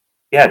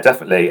 Yeah,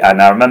 definitely.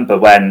 And I remember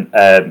when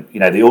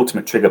the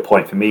ultimate trigger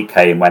point for me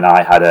came when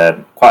I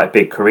had quite a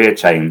big career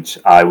change.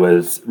 I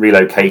was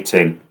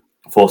relocating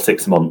for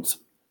 6 months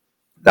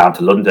down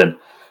to London,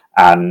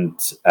 and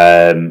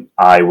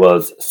I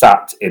was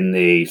sat in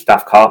the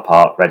staff car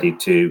park ready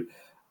to.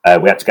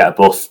 We had to get a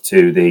bus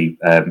to the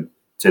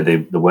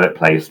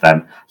workplace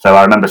then. So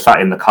I remember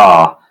sat in the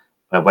car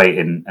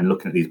waiting and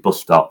looking at these bus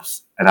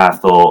stops, and I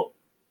thought,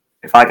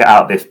 if I get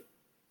out this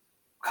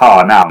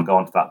car now and go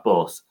onto that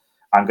bus,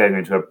 I'm going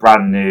into a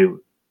brand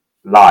new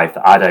life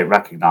that I don't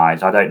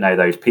recognise. I don't know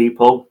those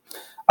people.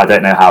 I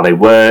don't know how they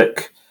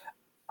work.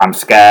 I'm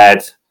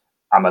scared.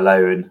 I'm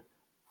alone.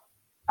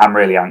 I'm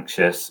really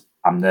anxious.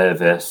 I'm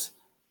nervous.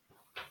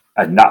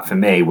 And that for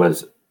me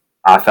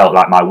I felt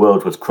like my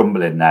world was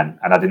crumbling then,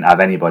 and I didn't have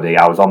anybody.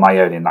 I was on my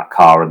own in that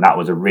car, and that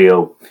was a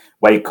real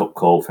wake-up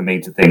call for me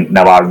to think,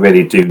 no, I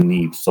really do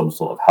need some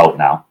sort of help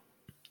now.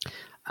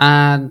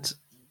 And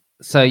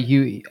so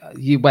you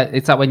went,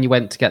 is that when you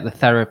went to get the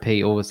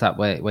therapy, or was that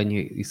when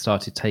you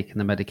started taking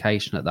the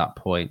medication at that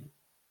point?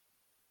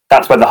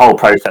 That's when the whole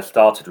process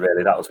started,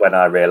 really. That was when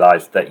I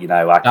realised that,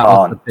 I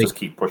can't just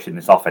keep pushing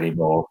this off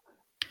anymore.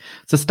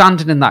 So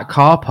standing in that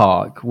car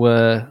park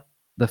were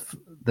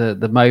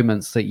the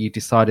moments that you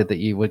decided that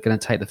you were going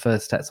to take the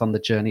first steps on the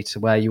journey to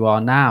where you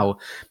are now.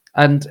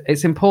 And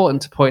it's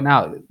important to point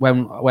out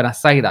when I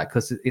say that,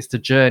 because it's the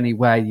journey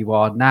where you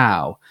are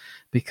now.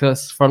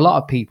 Because for a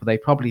lot of people, they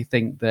probably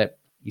think that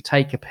you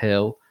take a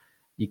pill,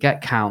 you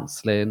get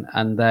counselling,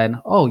 and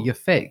then, oh, you're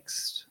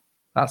fixed.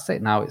 That's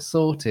it now, it's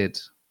sorted.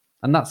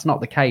 And that's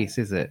not the case,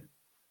 is it?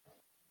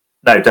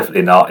 No,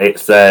 definitely not.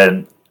 It's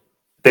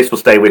this will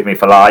stay with me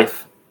for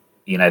life.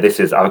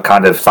 I've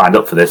kind of signed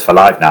up for this for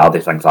life now,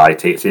 this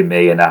anxiety. It's in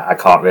me, and I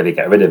can't really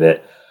get rid of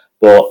it.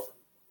 But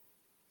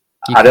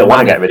I don't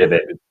want to get rid of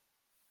it.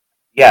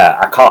 Yeah,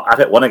 I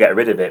don't want to get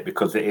rid of it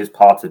because it is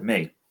part of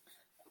me.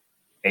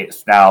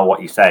 It's now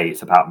what you say.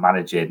 It's about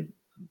managing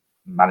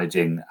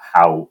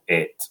how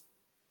it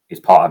is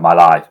part of my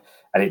life,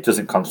 and it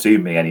doesn't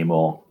consume me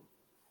anymore.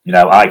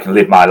 I can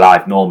live my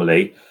life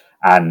normally,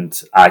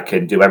 and I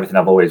can do everything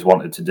I've always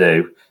wanted to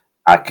do.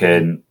 I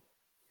can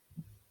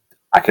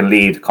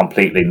lead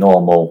completely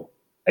normal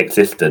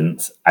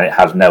existence, and it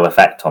has no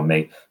effect on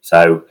me.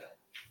 So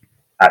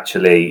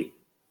actually,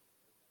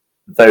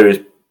 those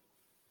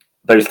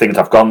things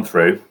I've gone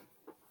through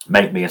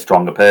make me a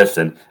stronger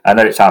person. I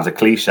know it sounds a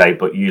cliche,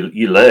 but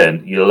you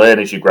learn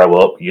as you grow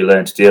up. You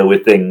learn to deal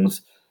with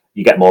things.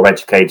 You get more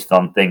educated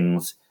on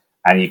things,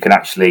 and you can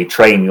actually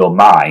train your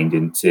mind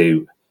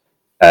into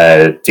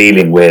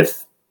dealing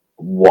with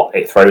what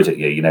it throws at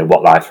you.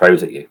 What life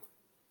throws at you.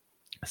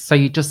 So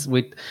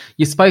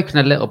you've spoken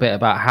a little bit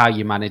about how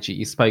you manage it.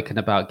 You've spoken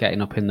about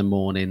getting up in the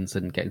mornings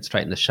and getting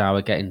straight in the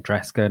shower, getting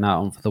dressed, going out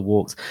on for the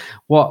walks.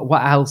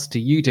 What else do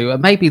you do?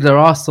 And maybe there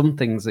are some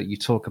things that you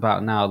talk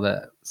about now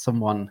that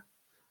someone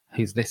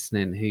who's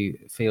listening, who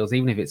feels,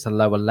 even if it's a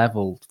lower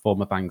level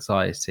form of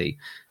anxiety,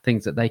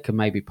 things that they can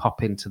maybe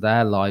pop into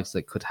their lives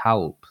that could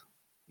help.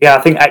 Yeah, I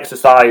think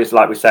exercise,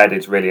 like we said,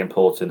 is really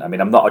important. I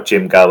mean, I'm not a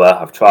gym goer.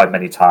 I've tried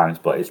many times,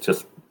 but it's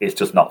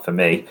just not for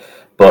me.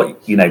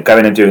 But,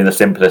 going and doing the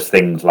simplest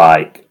things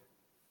like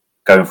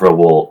going for a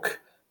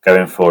walk,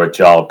 going for a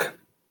jog,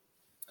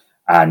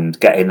 and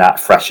getting that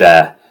fresh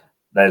air.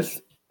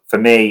 For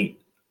me,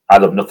 I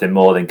love nothing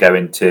more than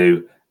going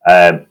to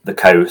the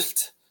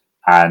coast,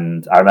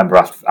 And I remember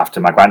after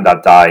my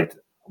granddad died,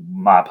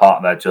 my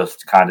partner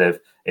just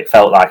it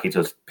felt like he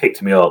just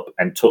picked me up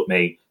and took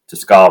me to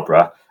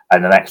Scarborough.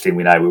 And the next thing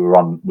we know, we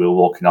were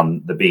walking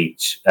on the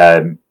beach,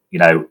 in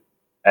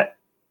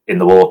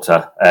the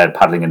water,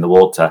 paddling in the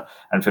water.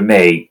 And for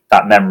me,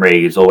 that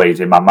memory is always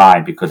in my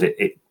mind because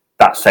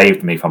that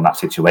saved me from that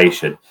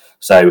situation.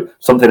 So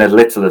something as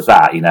little as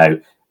that,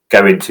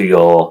 go into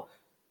your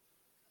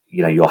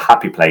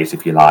happy place,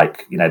 if you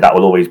like, that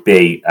will always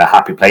be a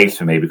happy place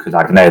for me because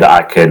I know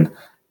that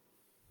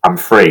I'm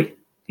free.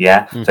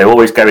 Yeah. So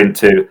always go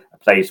into a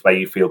place where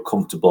you feel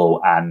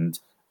comfortable and,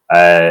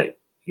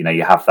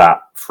 you have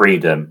that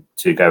freedom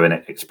to go and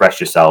express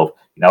yourself.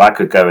 I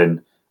could go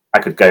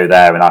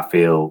there and I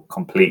feel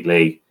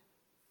completely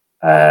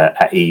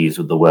at ease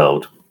with the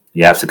world.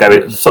 Yeah. So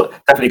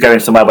definitely going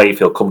somewhere where you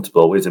feel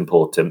comfortable is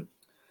important.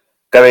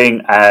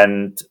 Going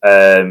and,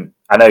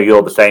 I know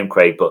you're the same,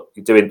 Craig, but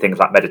you're doing things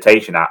like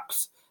meditation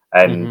apps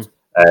and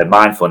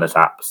mindfulness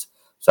apps.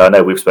 So I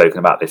know we've spoken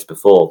about this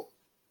before,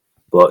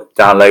 but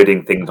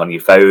downloading things on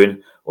your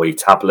phone or your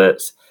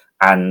tablets,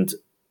 and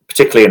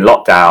particularly in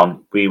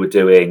lockdown, we were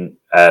doing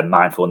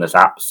mindfulness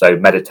apps, so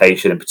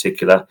meditation in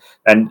particular,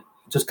 and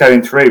just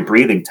going through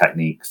breathing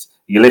techniques.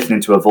 You're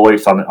listening to a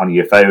voice on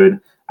your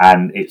phone,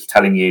 and it's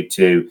telling you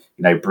to,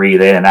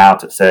 breathe in and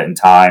out at certain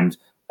times,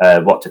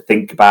 what to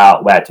think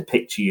about, where to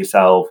picture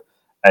yourself,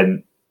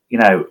 and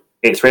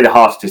it's really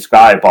hard to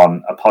describe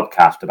on a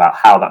podcast about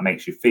how that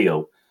makes you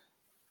feel.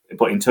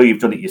 But until you've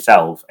done it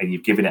yourself and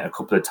you've given it a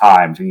couple of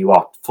times and you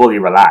are fully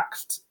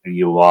relaxed and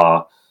you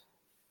are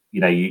in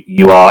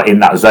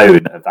that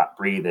zone of that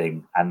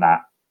breathing and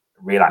that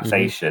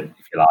relaxation,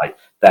 if you like,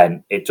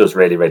 then it does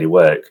really, really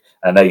work.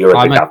 And I know you're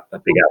a big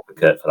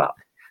advocate for that.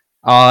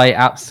 I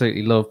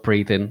absolutely love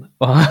breathing.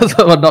 Well,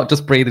 not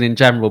just breathing in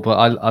general,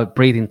 but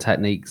breathing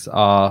techniques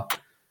are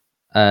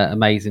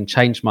amazing,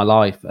 changed my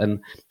life.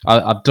 And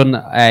I've done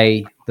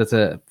there's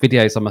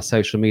videos on my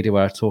social media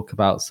where I talk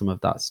about some of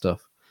that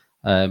stuff.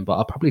 But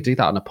I'll probably do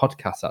that on a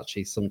podcast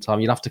actually sometime.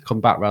 You'll have to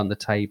come back around the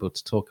table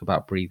to talk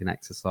about breathing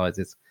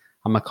exercises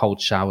and my cold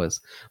showers.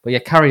 But yeah,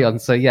 carry on.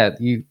 So yeah,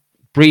 you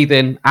breathe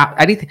in,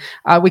 anything.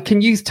 We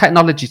can use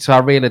technology to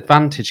our real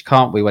advantage,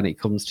 can't we, when it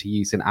comes to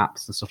using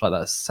apps and stuff like that?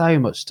 There's so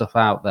much stuff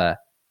out there.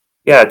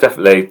 Yeah,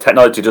 definitely.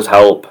 Technology does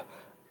help.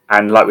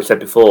 And like we said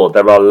before,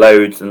 there are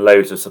loads and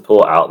loads of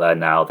support out there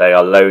now. There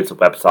are loads of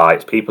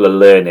websites. People are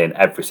learning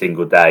every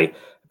single day.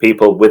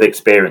 People with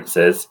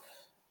experiences,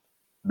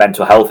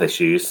 mental health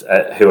issues,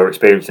 who are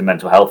experiencing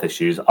mental health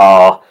issues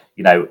are,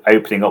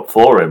 opening up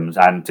forums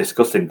and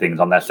discussing things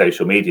on their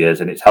social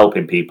medias. And it's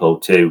helping people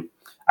to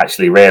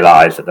actually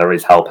realise that there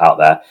is help out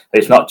there.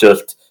 It's not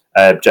just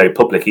Joe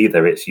Public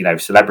either. It's,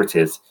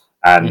 celebrities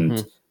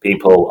and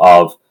people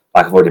of,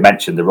 like I've already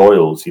mentioned, the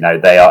royals,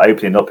 they are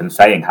opening up and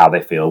saying how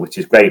they feel, which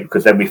is great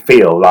because then we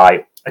feel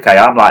like, okay,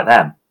 I'm like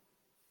them,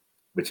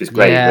 which is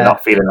great. Yeah. We're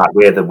not feeling like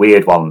we're the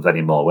weird ones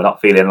anymore. We're not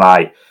feeling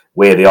like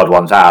we're the odd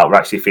ones out. We're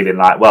actually feeling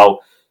like,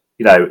 well,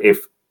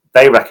 if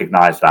they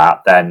recognise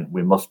that, then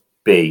we must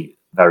be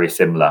very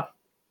similar.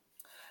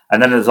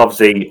 And then there's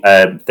obviously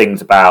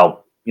things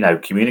about,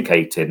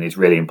 communicating is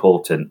really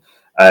important,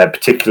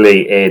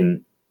 particularly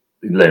in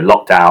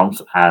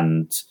lockdowns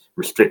and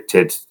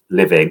restricted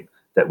living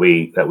that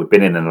we've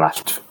been in the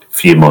last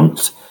few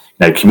months.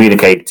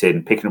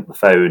 Communicating, picking up the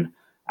phone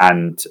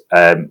and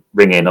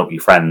ringing up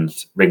your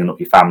friends, ringing up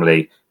your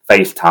family,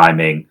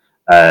 FaceTiming,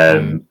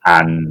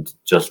 and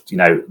just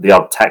the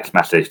odd text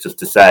message just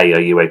to say,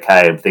 are you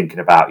okay? I'm thinking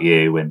about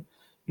you. And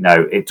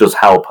it does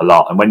help a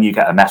lot. And when you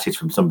get a message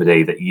from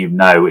somebody that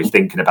is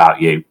thinking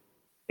about you,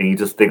 and you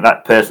just think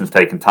that person's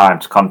taken time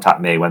to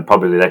contact me when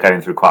probably they're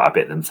going through quite a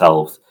bit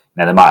themselves.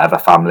 They might have a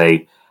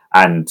family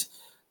and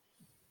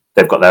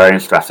they've got their own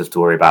stresses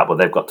to worry about, but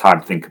they've got time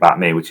to think about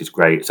me, which is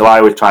great. So I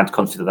always try to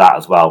consider that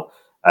as well,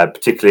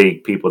 particularly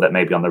people that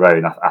may be on their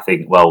own. I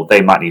think, well,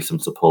 they might need some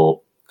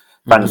support.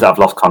 Friends that I've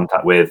lost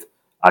contact with,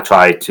 I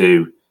try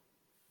to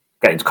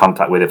get into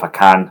contact with if I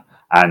can,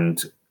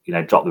 and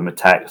drop them a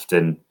text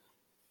and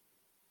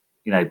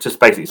just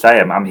basically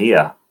say I'm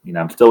here.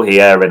 I'm still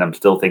here and I'm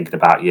still thinking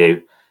about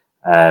you.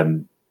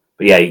 But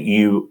yeah,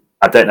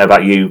 I don't know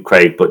about you,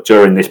 Craig, but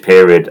during this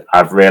period,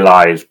 I've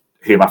realised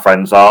who my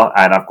friends are,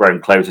 and I've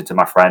grown closer to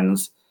my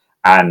friends,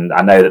 and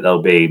I know that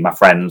they'll be my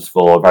friends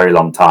for a very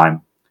long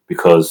time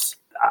because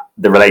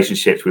the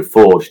relationships we've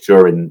forged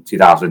during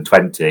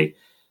 2020.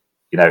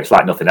 It's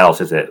like nothing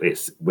else, is it?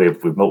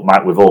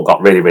 We've all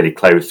got really, really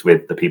close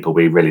with the people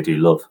we really do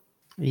love.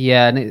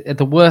 Yeah, and at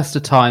the worst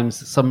of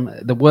times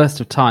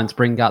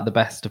bring out the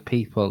best of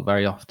people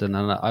very often,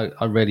 and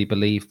I really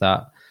believe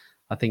that.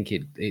 I think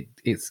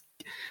it's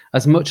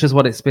as much as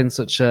what it's been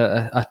such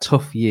a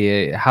tough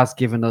year, it has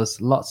given us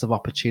lots of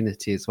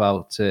opportunity as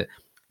well to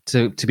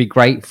be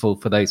grateful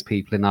for those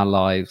people in our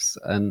lives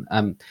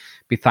and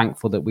be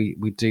thankful that we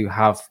do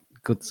have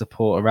good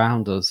support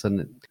around us.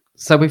 And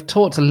so we've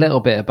talked a little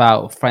bit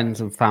about friends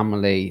and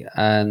family,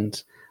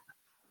 and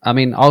I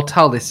mean, I'll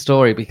tell this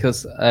story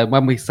because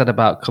when we said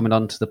about coming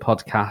onto the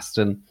podcast,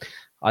 and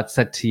I'd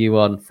said to you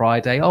on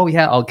Friday, oh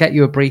yeah, I'll get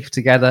you a brief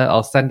together.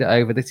 I'll send it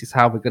over. This is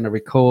how we're going to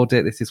record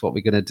it. This is what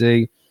we're going to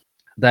do.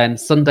 Then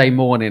Sunday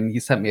morning, you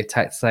sent me a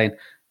text saying,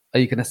 are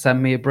you going to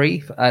send me a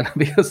brief? And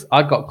because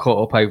I got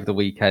caught up over the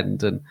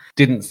weekend and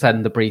didn't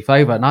send the brief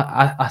over. And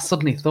I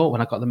suddenly thought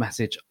when I got the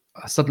message,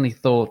 I suddenly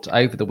thought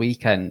over the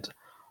weekend,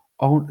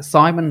 oh,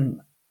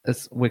 Simon,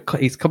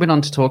 he's coming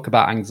on to talk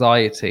about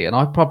anxiety. And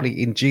I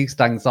probably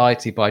induced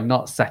anxiety by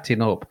not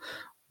setting up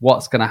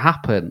what's going to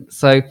happen.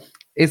 So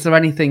is there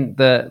anything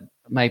that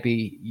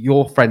maybe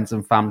your friends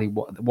and family,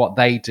 what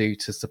they do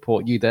to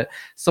support you, that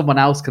someone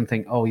else can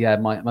think, oh yeah,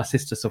 my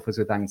sister suffers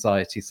with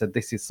anxiety, so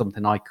this is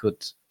something I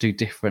could do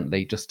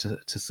differently just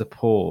to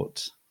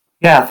support?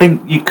 Yeah, I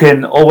think you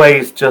can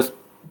always just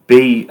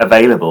be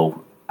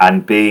available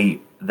and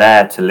be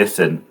there to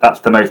listen.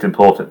 That's the most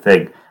important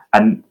thing.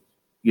 And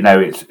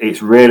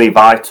it's really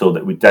vital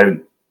that we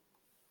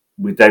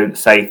don't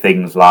say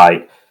things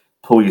like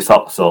pull your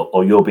socks up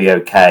or you'll be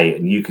okay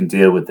and you can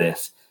deal with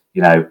this.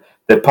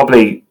 They've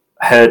probably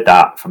heard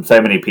that from so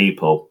many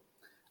people,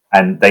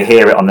 and they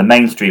hear it on the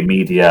mainstream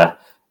media,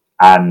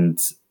 and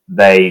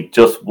they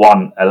just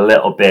want a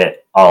little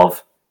bit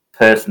of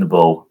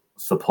personable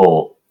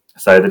support.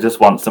 So they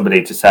just want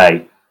somebody to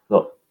say,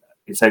 look,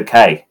 it's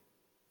okay.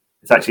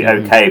 It's actually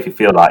okay if you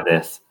feel like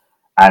this.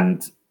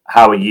 And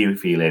how are you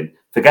feeling?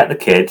 Forget the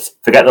kids,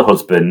 forget the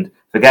husband,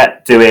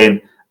 forget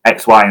doing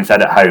X, Y, and Z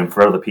at home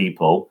for other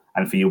people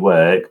and for your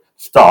work.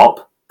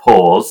 Stop,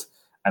 pause,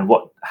 and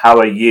how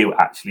are you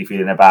actually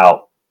feeling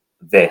about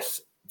this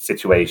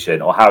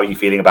situation, or how are you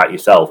feeling about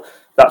yourself?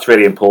 That's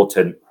really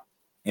important,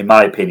 in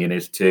my opinion,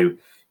 is to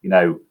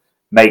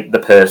make the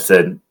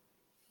person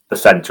the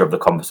center of the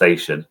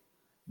conversation,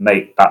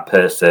 make that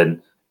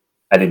person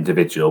an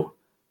individual,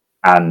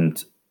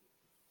 and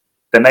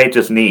they may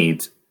just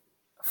need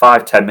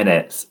 5-10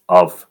 minutes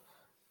of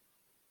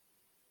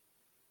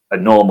a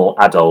normal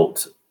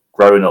adult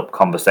grown up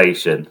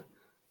conversation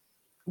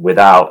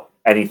without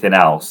anything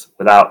else,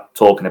 without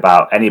talking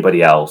about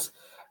anybody else,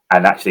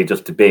 and actually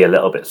just to be a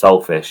little bit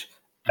selfish.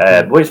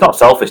 Well, it's not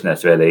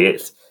selfishness, really.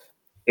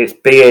 It's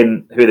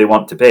being who they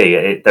want to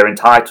be. They're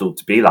entitled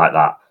to be like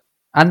that.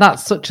 And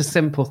that's such a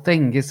simple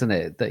thing, isn't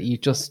it? That you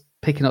just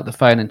picking up the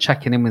phone and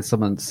checking in with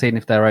someone, seeing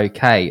if they're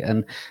okay.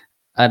 And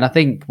I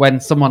think when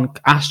someone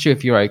asks you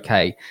if you're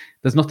okay,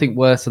 there's nothing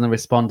worse than the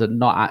respondent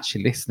not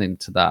actually listening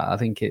to that. I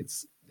think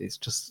it's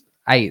just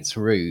A, it's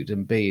rude,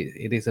 and B,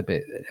 it is a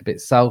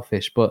bit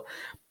selfish. But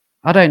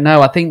I don't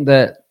know. I think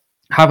that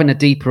having a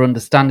deeper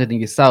understanding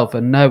of yourself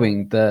and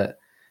knowing that,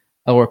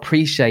 or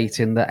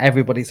appreciating that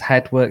everybody's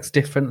head works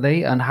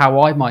differently, and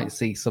how I might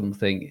see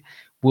something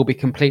will be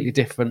completely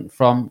different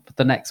from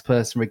the next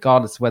person,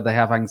 regardless of whether they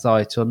have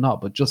anxiety or not.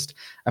 But just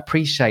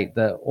appreciate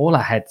that all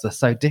our heads are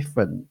so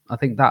different. I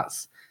think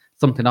that's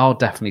something I'll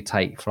definitely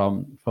take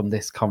from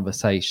this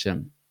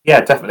conversation. Yeah,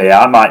 definitely.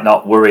 I might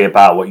not worry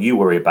about what you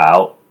worry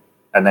about,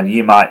 and then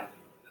you might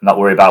not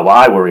worry about what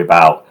I worry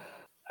about.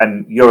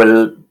 And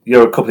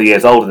you're a couple of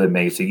years older than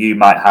me, so you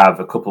might have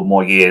a couple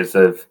more years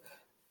of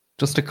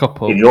just a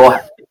couple in your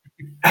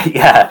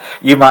yeah,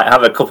 you might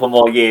have a couple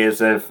more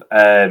years of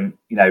being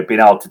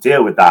able to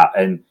deal with that.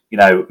 And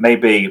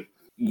maybe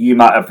you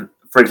might have,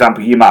 for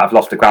example, you might have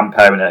lost a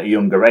grandparent at a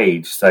younger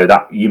age, so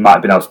that you might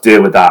have been able to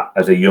deal with that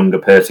as a younger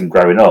person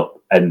growing up,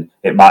 and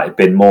it might have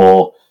been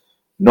more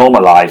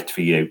normalized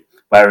for you.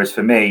 Whereas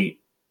for me,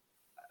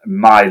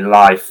 my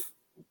life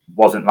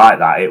wasn't like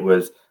that. It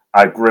was,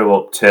 I grew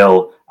up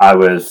till I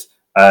was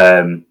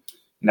I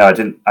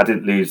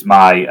didn't lose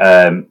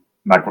my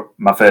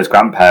my first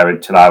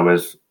grandparent till I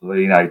was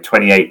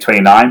 28,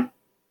 29.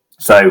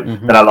 So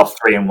then I lost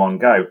 3 in one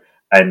go,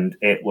 and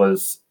it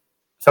was,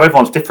 so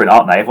everyone's different,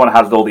 aren't they? Everyone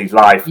has all these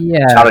life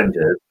challenges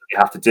that you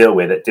have to deal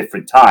with at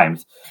different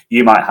times.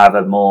 You might have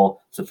a more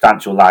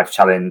substantial life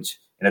challenge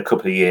in a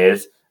couple of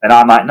years, and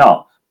I might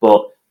not.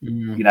 But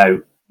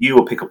you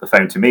will pick up the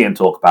phone to me and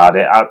talk about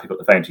it. I'll pick up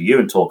the phone to you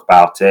and talk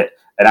about it.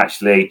 And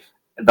actually,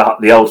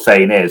 the old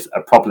saying is,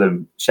 a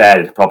problem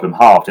shared is a problem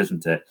halved,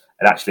 isn't it?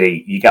 And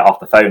actually, you get off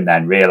the phone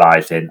then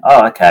realizing,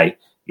 oh, okay,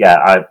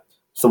 yeah,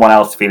 someone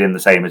else feeling the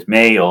same as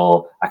me,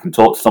 or I can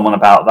talk to someone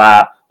about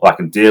that, or I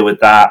can deal with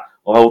that,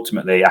 or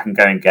ultimately I can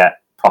go and get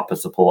proper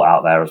support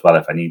out there as well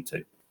if I need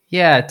to.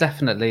 Yeah,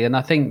 definitely. And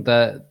I think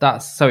that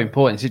that's so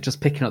important. So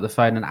just picking up the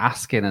phone and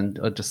asking,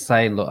 or just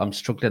saying, look, I'm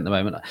struggling at the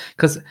moment.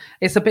 Because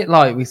it's a bit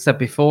like we said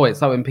before,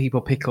 it's like when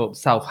people pick up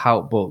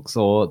self-help books,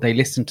 or they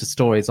listen to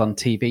stories on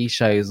TV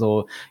shows,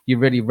 or you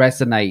really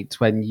resonate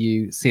when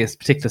you see a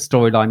particular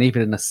storyline,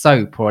 even in a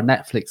soap or a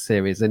Netflix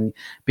series, and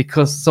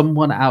because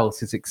someone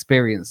else is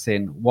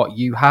experiencing what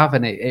you have,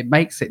 and it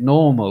makes it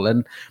normal.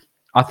 And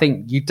I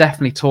think you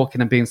definitely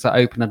talking and being so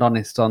open and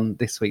honest on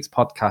this week's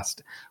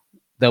podcast,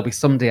 there'll be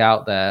somebody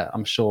out there,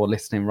 I'm sure,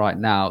 listening right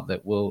now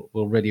that will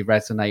really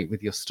resonate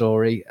with your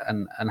story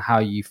and how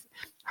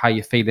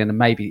you're feeling, and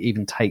maybe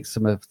even take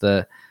some of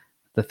the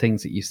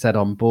things that you said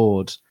on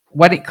board.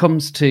 When it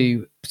comes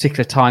to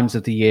particular times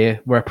of the year,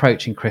 we're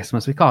approaching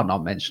Christmas. We can't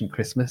not mention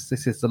Christmas.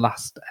 This is the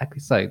last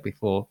episode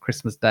before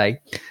Christmas Day.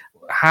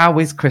 how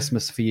is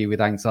Christmas for you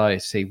with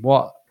anxiety?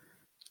 What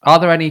are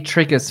there any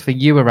triggers for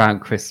you around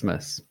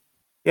Christmas?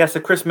 Yeah, so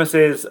Christmas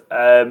is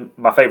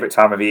my favourite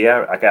time of the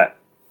year. I get,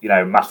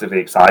 massively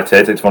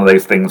excited. It's one of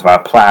those things where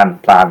I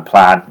plan.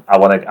 I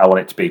want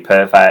it to be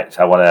perfect.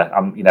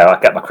 I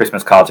get my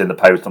Christmas cards in the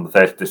post on the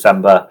 1st of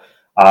December.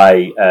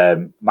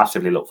 I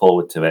massively look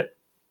forward to it.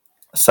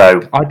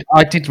 So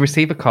I did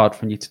receive a card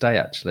from you today,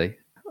 actually.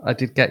 I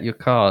did get your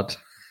card.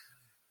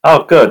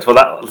 Oh, good. Well,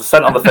 that was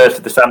sent on the 1st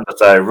of December,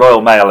 so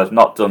Royal Mail has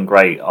not done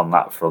great on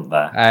that front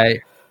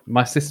there.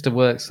 My sister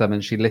works them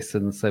and she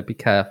listens, so be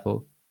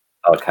careful.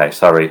 Okay,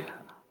 sorry.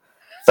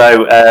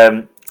 So,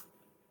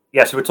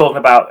 so we're talking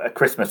about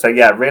Christmas. So,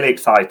 yeah, really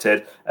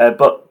excited.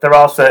 But there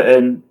are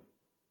certain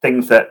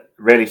things that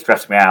really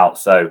stress me out.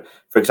 So,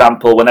 for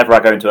example, whenever I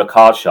go into a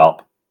card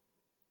shop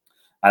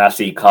and I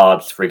see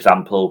cards, for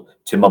example,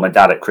 to mum and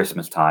dad at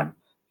Christmas time,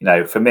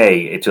 for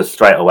me, it just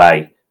straight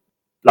away,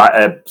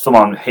 like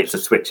someone hits a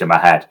switch in my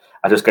head.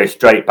 I just go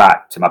straight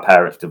back to my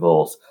parents'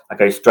 divorce. I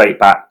go straight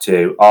back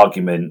to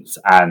arguments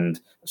and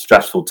a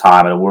stressful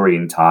time and a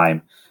worrying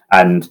time.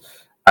 And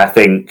I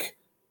think,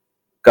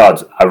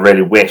 God, I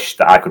really wish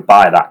that I could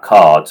buy that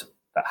card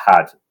that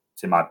had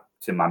to my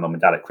mum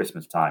and dad at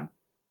Christmas time.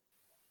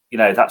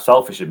 That's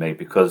selfish of me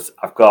because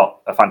I've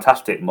got a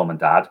fantastic mum and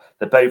dad.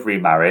 They're both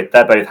remarried.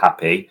 They're both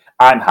happy.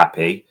 I'm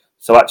happy.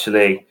 So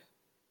actually,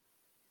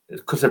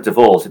 because of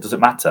divorce, it doesn't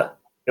matter.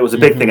 It was a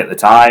big thing at the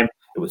time.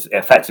 It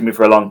affected me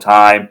for a long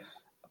time.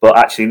 But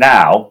actually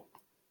now,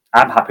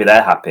 I'm happy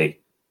they're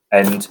happy.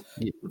 And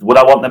would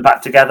I want them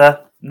back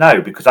together? No,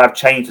 because I've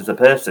changed as a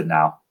person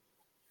now.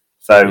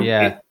 So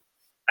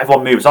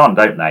everyone moves on,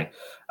 don't they?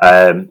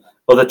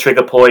 Other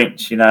trigger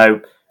points,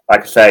 like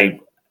I say,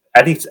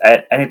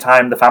 any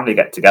time the family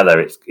get together,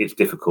 it's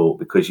difficult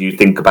because you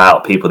think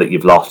about people that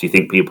you've lost.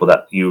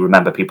 You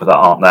remember people that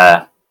aren't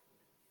there.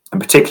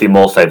 And particularly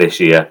more so this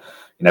year,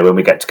 when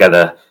we get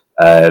together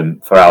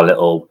for our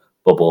little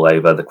bubble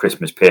over the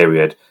Christmas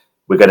period,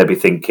 we're going to be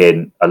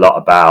thinking a lot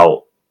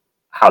about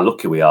how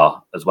lucky we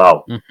are as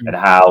well, and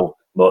how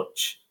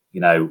much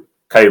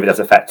COVID has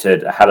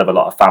affected a hell of a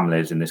lot of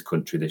families in this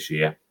country this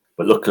year.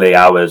 But luckily,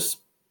 ours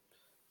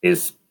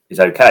is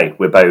okay.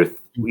 We're both,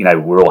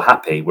 we're all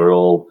happy. We're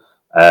all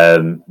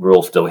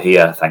still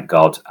here, thank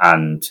God,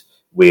 and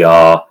we've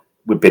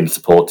been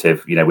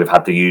supportive. We've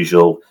had the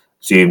usual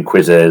Zoom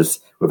quizzes.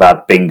 We've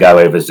had bingo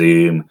over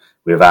Zoom.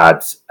 We've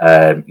had,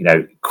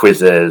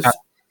 quizzes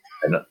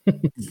and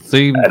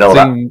Zoom and all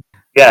Zoom. that.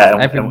 Yeah,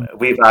 and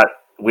we've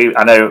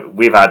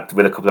had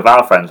with a couple of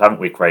our friends,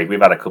 haven't we, Craig?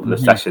 We've had a couple of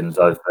sessions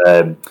of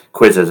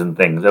quizzes and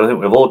things. I think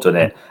we've all done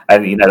it,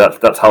 and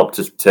that's helped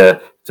us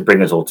to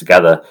bring us all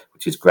together,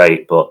 which is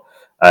great. But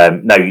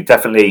no, you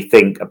definitely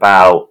think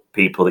about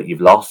people that you've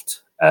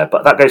lost.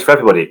 But that goes for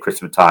everybody at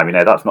Christmas time.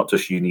 That's not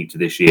just unique to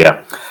this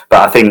year.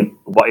 But I think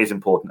what is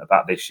important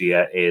about this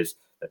year is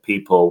that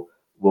people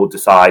will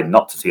decide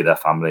not to see their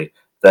family.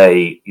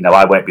 I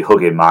won't be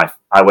hugging my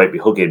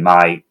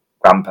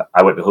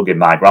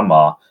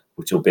grandma,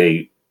 which will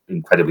be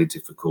incredibly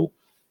difficult.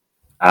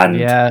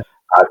 And I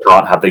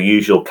can't have the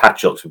usual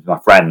catch-ups with my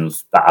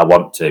friends that I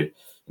want to.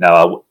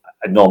 I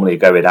normally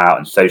going out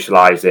and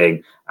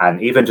socialising,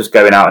 and even just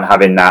going out and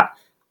having that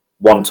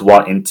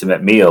one-to-one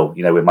intimate meal,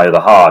 with my other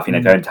half,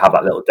 going to have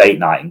that little date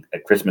night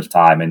at Christmas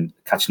time and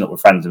catching up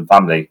with friends and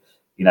family.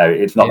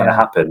 It's not going to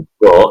happen.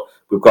 But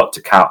we've got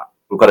to count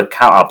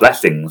our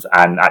blessings,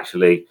 and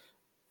actually,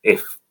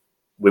 if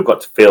we've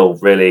got to feel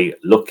really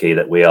lucky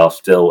that we are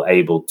still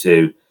able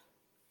to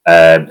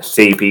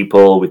see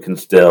people, we can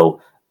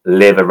still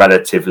live a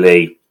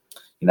relatively,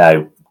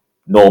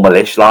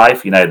 normal-ish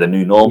life, the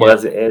new normal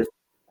as it is,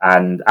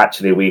 and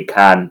actually we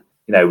can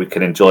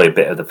enjoy a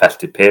bit of the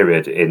festive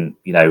period in,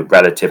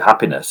 relative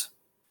happiness.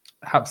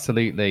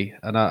 Absolutely,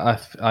 and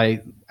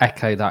I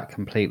echo that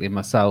completely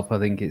myself. I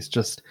think it's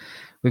just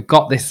we've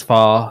got this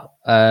far,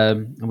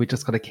 and we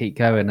just got to keep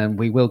going, and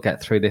we will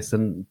get through this.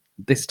 And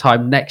this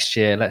time next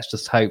year, let's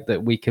just hope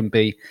that we can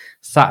be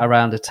sat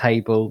around a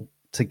table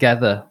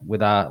together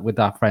with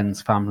our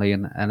friends, family,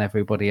 and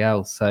everybody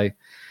else. So,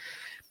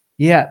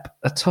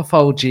 a tough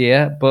old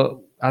year, but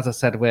as I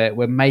said,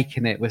 we're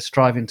making it. We're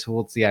striving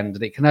towards the end,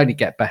 and it can only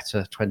get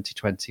better.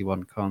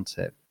 2021, can't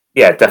it?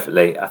 Yeah,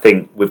 definitely. I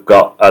think we've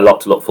got a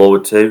lot to look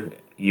forward to.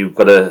 You've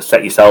got to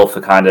set yourself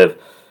for kind of,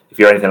 if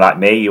you're anything like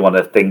me, you want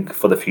to think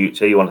for the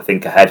future. You want to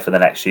think ahead for the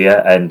next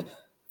year. And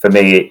for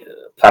me,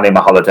 planning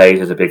my holidays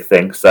is a big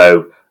thing.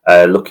 So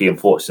lucky and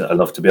fortunate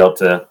enough to be able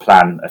to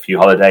plan a few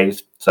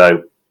holidays.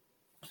 So,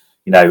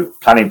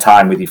 planning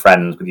time with your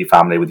friends, with your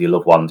family, with your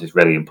loved ones is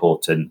really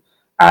important.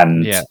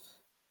 And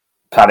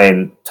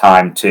planning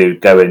time to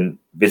go and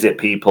visit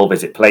people,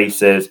 visit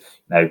places,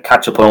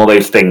 catch up on all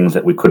those things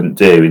that we couldn't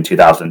do in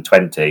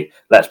 2020.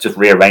 Let's just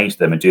rearrange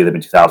them and do them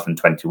in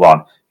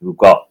 2021. We've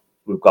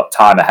got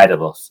time ahead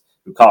of us.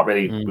 We can't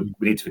really.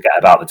 We need to forget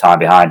about the time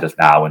behind us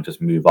now and just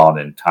move on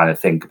and kind of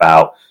think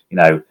about,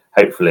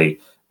 hopefully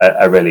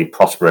a really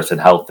prosperous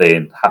and healthy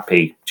and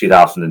happy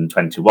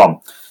 2021.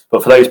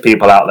 But for those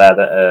people out there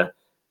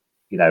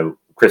that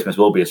Christmas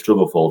will be a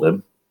struggle for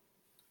them,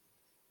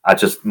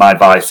 my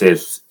advice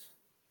is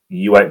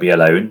you won't be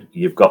alone.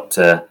 You've got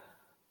to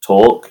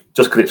talk.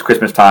 Just because it's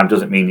Christmas time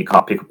doesn't mean you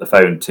can't pick up the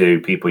phone to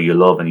people you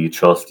love and you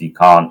trust. You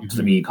can't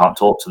doesn't mean you can't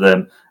talk to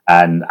them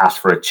and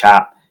ask for a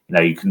chat.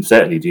 You can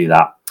certainly do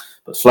that,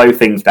 but slow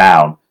things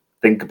down.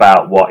 Think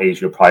about what is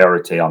your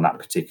priority on that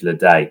particular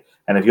day.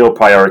 And if your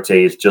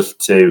priority is just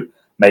to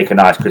make a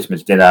nice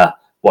Christmas dinner,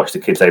 watch the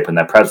kids open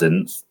their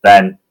presents,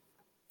 then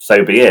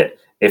so be it.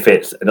 If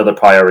it's another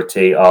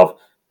priority of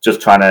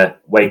just trying to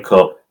wake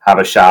up, have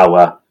a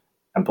shower,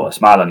 and put a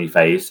smile on your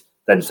face,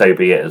 then so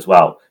be it as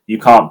well. You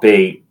can't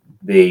be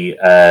the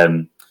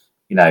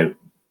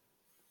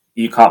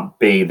you can't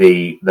be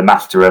the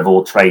master of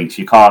all trades.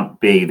 You can't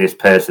be this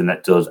person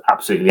that does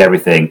absolutely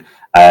everything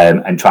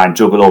and try and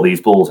juggle all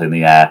these balls in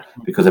the air,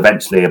 because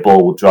eventually a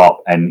ball will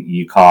drop and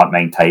you can't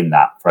maintain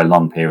that for a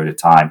long period of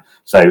time.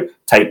 So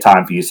take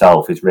time for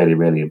yourself is really,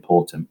 really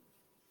important.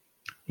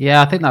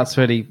 Yeah, I think that's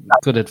really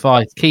good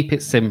advice. Keep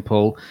it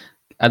simple,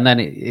 and then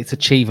it's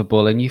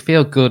achievable, and you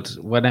feel good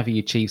whenever you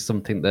achieve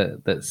something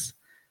that's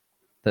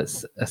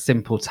a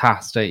simple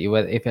task, don't you?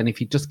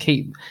 If you just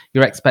keep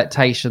your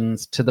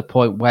expectations to the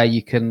point where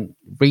you can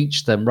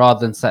reach them rather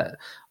than set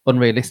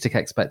unrealistic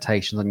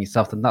expectations on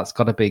yourself, then that's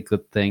got to be a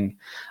good thing.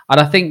 And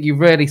I think you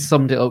really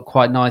summed it up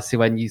quite nicely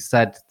when you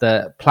said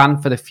that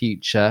plan for the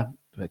future,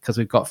 because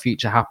we've got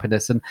future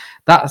happiness. And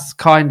that's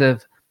kind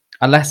of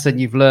a lesson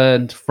you've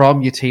learned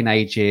from your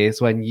teenage years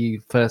when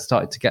you first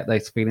started to get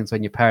those feelings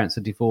when your parents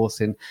are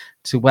divorcing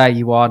to where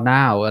you are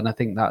now. And I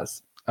think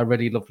that's a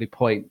really lovely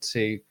point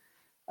to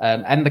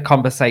end the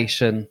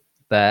conversation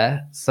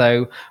there.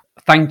 So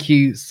thank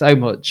you so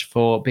much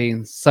for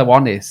being so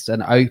honest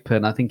and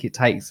open. I think it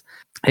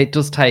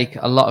does take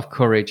a lot of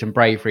courage and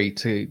bravery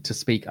to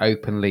speak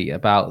openly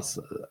about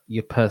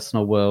your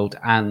personal world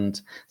and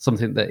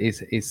something that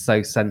is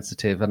so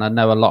sensitive. And I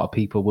know a lot of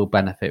people will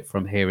benefit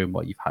from hearing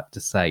what you've had to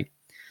say.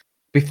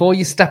 Before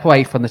you step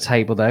away from the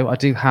table, though, I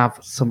do have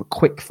some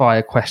quick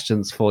fire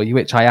questions for you,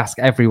 which I ask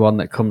everyone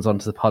that comes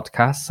onto the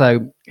podcast.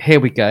 So here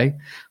we go.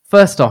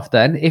 First off,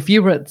 then, if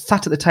you were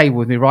sat at the table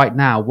with me right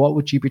now, what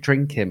would you be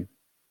drinking?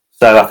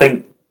 So I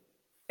think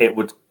it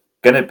would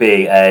going to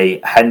be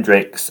a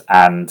Hendrix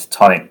and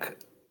tonic,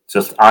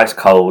 just ice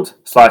cold,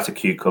 slice of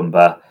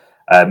cucumber,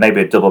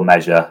 maybe a double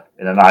measure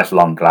in a nice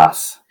long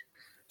glass.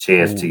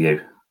 Cheers to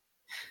you.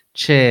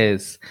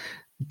 Cheers.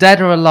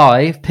 Dead or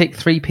alive, pick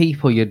 3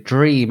 people you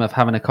dream of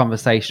having a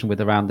conversation with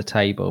around the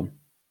table.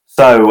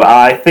 So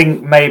I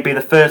think maybe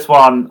the first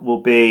one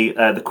will be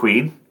the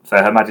Queen. So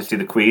Her Majesty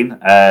the Queen.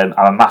 I'm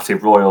a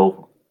massive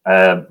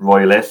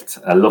royalist.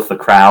 I love the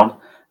Crown.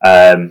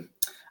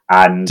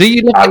 And do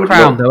you love the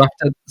Crown, though?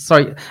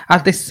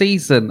 After this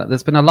season,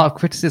 there's been a lot of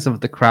criticism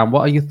of the Crown.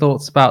 What are your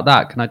thoughts about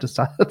that? Can I just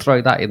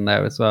throw that in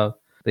there as well?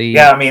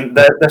 Yeah, I mean,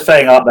 they're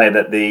saying, aren't they,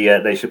 that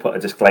they should put a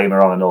disclaimer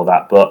on and all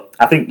that. But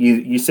I think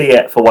you see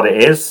it for what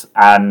it is.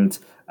 And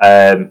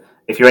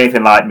if you're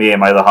anything like me and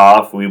my other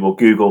half, we will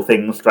Google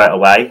things straight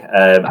away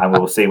and we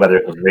will see whether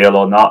it was real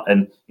or not.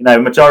 And,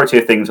 majority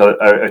of things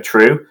are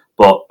true,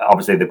 but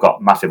obviously they've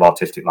got massive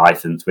artistic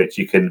license, which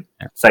you can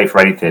say for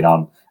anything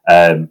on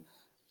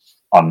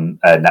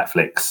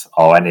Netflix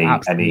or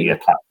any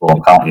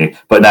platform, can't you?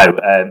 But no,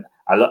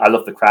 I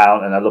love the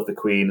Crown and I love the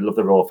Queen, I love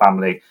the royal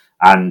family.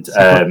 And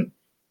I'd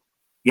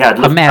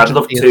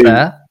love to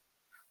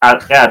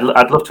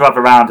have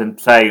her around and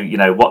say,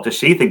 what does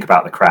she think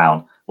about the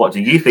Crown? What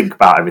do you think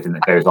about everything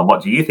that goes on?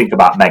 What do you think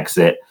about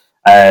Megxit?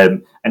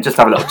 And just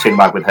have a little chin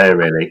wag with her,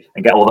 really,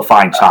 and get all the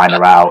fine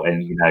china out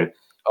and,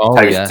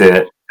 toast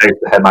to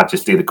Her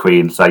Majesty the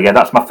Queen. So, yeah,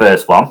 that's my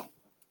first one.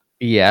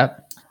 Yeah.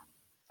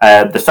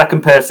 The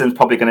second person is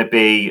probably going to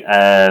be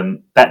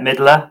Bette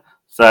Midler.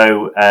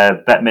 So,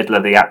 Bette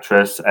Midler, the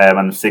actress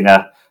and the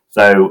singer.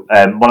 So,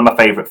 one of my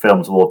favourite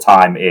films of all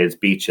time is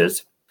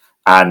Beaches.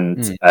 And,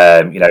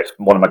 it's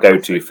one of my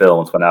go-to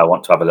films when I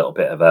want to have a little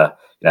bit of a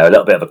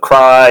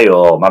cry,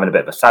 or I'm having a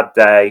bit of a sad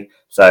day.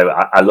 So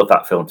I love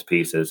that film to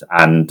pieces.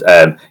 And,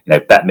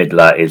 Bette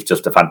Midler is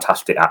just a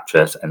fantastic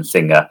actress and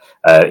singer.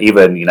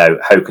 Even,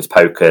 Hocus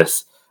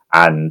Pocus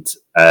and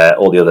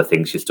all the other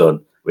things she's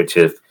done, which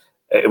are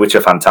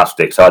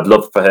fantastic. So I'd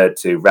love for her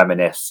to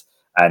reminisce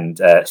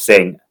and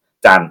sing,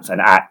 dance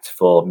and act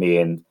for me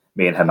and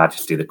Her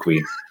Majesty the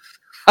Queen.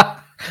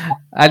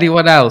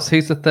 Anyone else?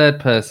 Who's the third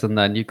person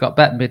then? You've got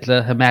Bette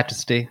Midler, Her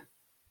Majesty.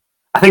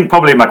 I think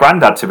probably my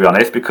granddad, to be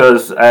honest,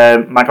 because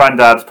my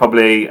granddad's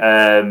probably he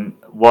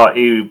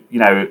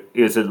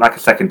was like a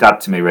second dad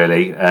to me,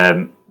 really.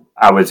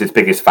 I was his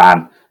biggest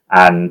fan,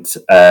 and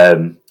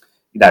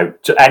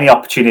any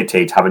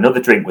opportunity to have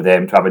another drink with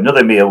him, to have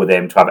another meal with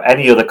him, to have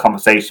any other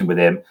conversation with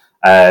him,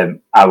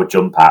 I would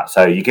jump at.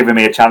 So you're giving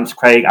me a chance,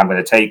 Craig. I'm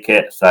going to take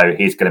it. So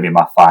he's going to be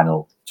my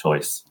final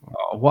choice.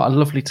 Oh, what a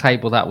lovely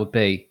table that would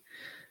be.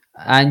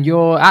 And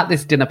you're at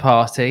this dinner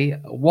party.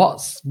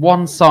 What's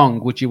one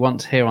song would you want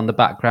to hear on the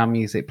background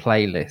music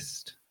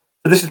playlist?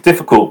 So this is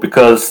difficult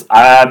because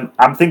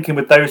I'm thinking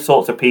with those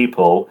sorts of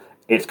people,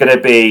 it's going to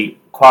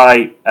be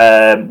quite.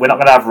 We're not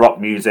going to have rock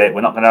music.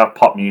 We're not going to have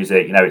pop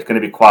music. It's going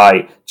to be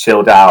quite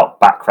chilled out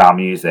background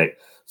music.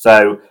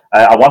 So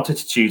I wanted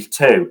to choose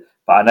two,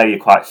 but I know you're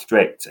quite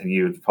strict, and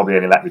you would probably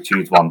only let me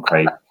choose one,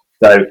 Craig.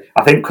 So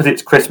I think because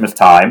it's Christmas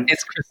time,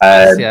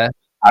 yeah.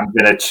 I'm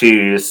going to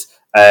choose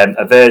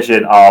a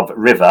version of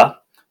River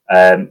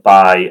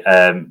by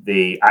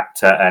the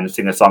actor and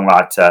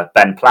singer-songwriter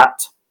Ben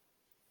Platt.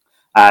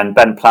 And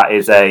Ben Platt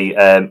is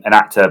an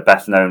actor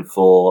best known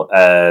for,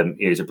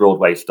 he's a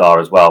Broadway star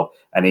as well,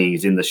 and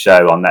he's in the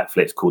show on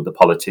Netflix called The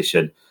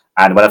Politician.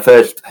 And when I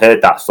first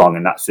heard that song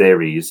in that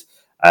series,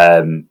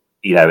 it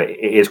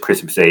is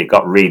Christmassy. It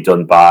got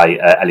redone by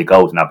Ellie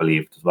Goulding, I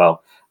believe, as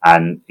well.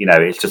 And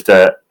it's just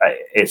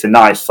it's a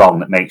nice song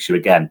that makes you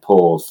again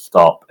pause,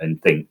 stop,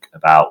 and think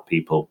about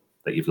people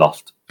that you've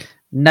lost.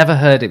 Never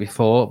heard it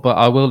before, but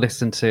I will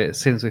listen to it as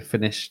soon as we've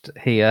finished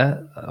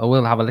here. I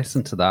will have a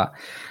listen to that.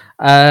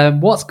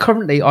 What's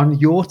currently on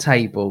your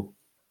table?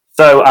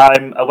 So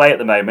I'm away at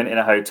the moment in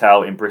a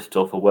hotel in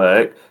Bristol for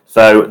work.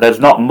 So there's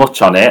not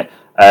much on it.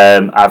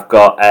 I've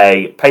got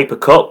a paper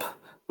cup,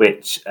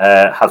 which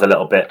has a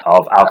little bit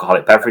of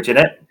alcoholic beverage in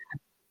it.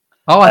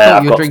 Oh, I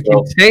thought you were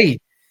drinking tea.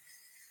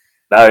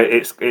 No,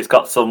 it's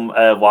got some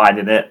wine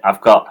in it.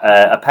 I've got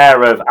a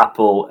pair of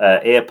Apple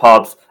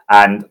EarPods,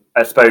 and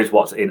I suppose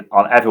what's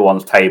on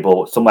everyone's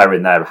table, somewhere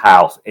in their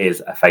house,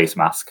 is a face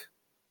mask.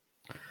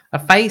 A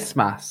face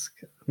mask?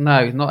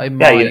 No, not in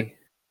my.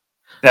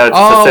 A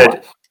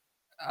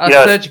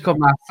surgical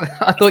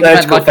mask. I thought you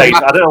meant like face.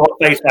 I don't know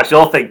what face mask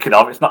you're thinking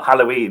of. It's not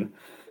Halloween.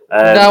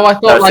 No, I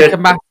thought like a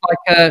mask,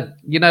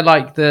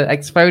 like the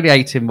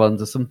exfoliating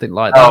ones or something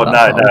like that. Oh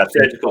no, a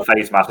surgical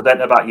face mask. I don't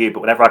know about you,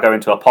 but whenever I go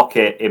into a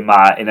pocket in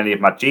any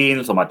of my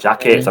jeans or my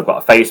jackets, I've got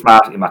a face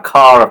mask. In my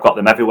car, I've got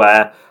them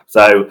everywhere.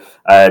 So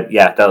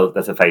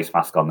there's a face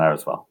mask on there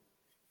as well.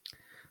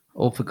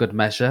 All for good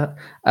measure.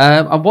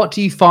 And what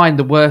do you find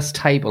the worst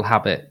table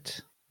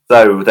habit?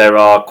 So there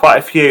are quite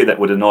a few that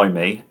would annoy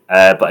me,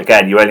 but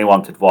again, you only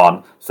wanted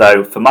one.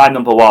 So for my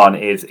number one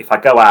is if I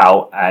go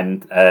out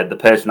and the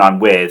person I'm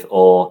with,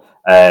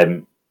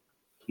 the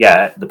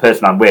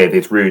person I'm with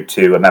is rude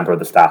to a member of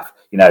the staff.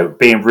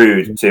 Being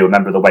rude to a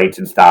member of the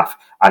waiting staff,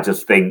 I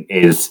just think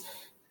is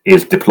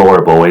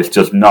deplorable. It's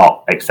just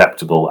not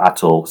acceptable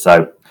at all.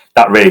 So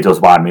that really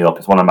does wind me up.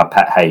 It's one of my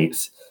pet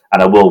hates,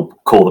 and I will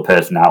call the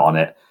person out on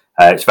it.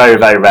 It's very,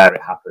 very rare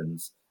it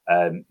happens.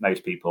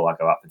 Most people I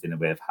go out for dinner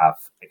with have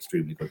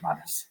extremely good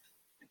manners.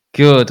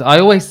 Good. I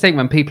always think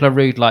when people are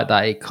rude like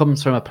that, it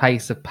comes from a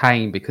place of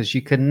pain, because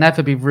you can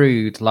never be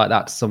rude like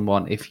that to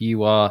someone if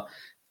you are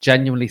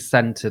genuinely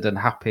centered and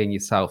happy in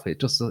yourself.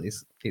 It's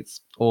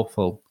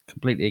awful.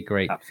 Completely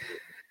agree. Absolutely.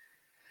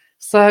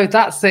 So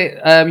that's it.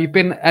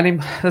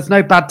 There's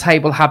no bad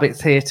table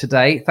habits here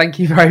today. Thank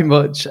you very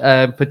much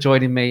for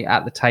joining me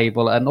at the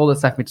table. And all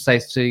that's left me to say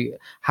is to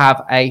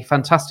have a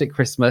fantastic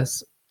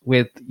Christmas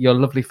with your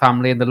lovely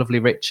family and the lovely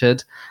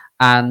Richard,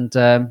 and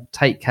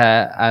take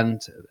care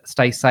and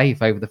stay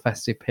safe over the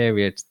festive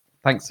period.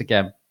 Thanks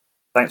again.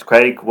 Thanks,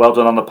 Craig. Well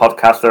done on the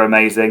podcast. They're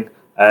amazing.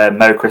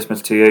 Merry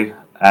Christmas to you,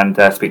 and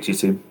speak to you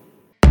soon.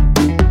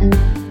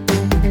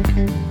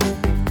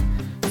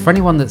 For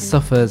anyone that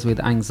suffers with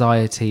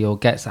anxiety or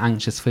gets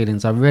anxious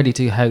feelings, I really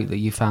do hope that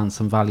you found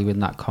some value in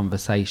that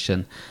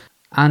conversation.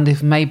 And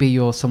if maybe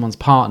you're someone's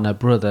partner,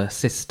 brother,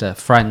 sister,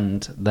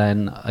 friend,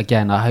 then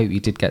again, I hope you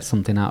did get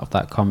something out of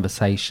that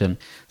conversation.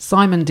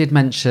 Simon did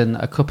mention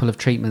a couple of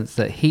treatments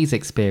that he's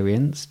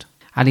experienced,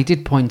 and he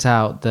did point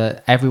out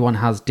that everyone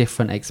has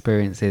different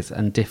experiences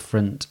and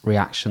different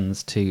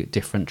reactions to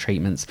different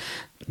treatments.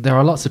 There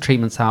are lots of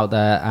treatments out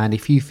there, and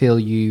if you feel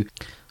you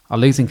are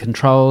losing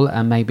control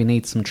and maybe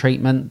need some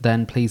treatment,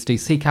 then please do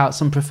seek out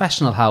some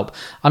professional help.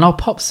 And I'll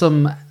pop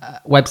some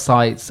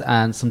websites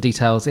and some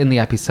details in the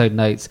episode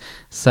notes.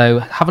 So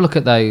have a look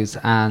at those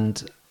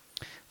and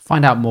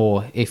find out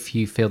more if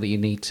you feel that you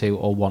need to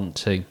or want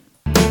to.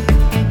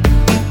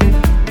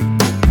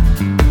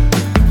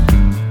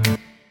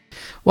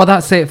 Well,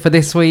 that's it for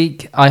this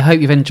week. I hope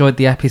you've enjoyed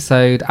the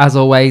episode. As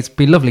always,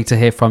 be lovely to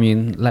hear from you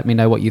and let me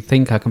know what you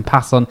think. I can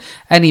pass on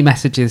any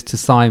messages to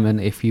Simon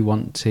if you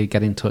want to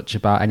get in touch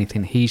about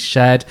anything he's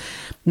shared.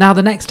 Now,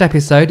 the next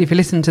episode, if you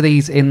listen to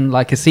these in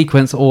like a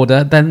sequence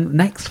order, then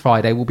next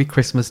Friday will be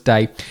Christmas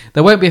Day.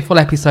 There won't be a full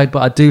episode,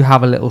 but I do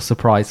have a little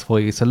surprise for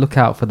you, so look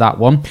out for that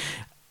one.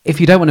 If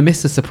you don't want to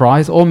miss the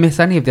surprise or miss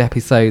any of the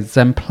episodes,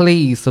 then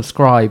please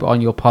subscribe on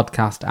your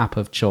podcast app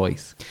of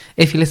choice.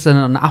 If you listen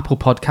on Apple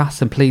Podcasts,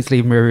 then please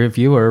leave me a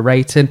review or a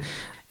rating.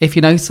 If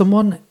you know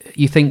someone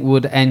you think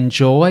would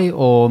enjoy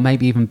or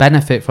maybe even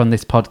benefit from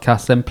this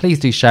podcast, then please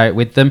do share it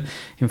with them.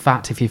 In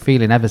fact, if you're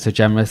feeling ever so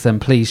generous, then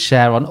please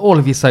share on all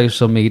of your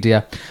social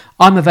media.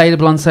 I'm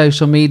available on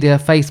social media,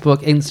 Facebook,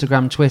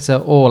 Instagram, Twitter,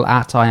 all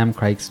at I Am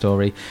Craig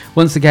Story.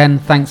 Once again,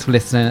 thanks for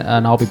listening,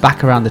 and I'll be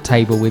back around the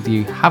table with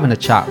you having a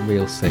chat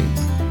real soon.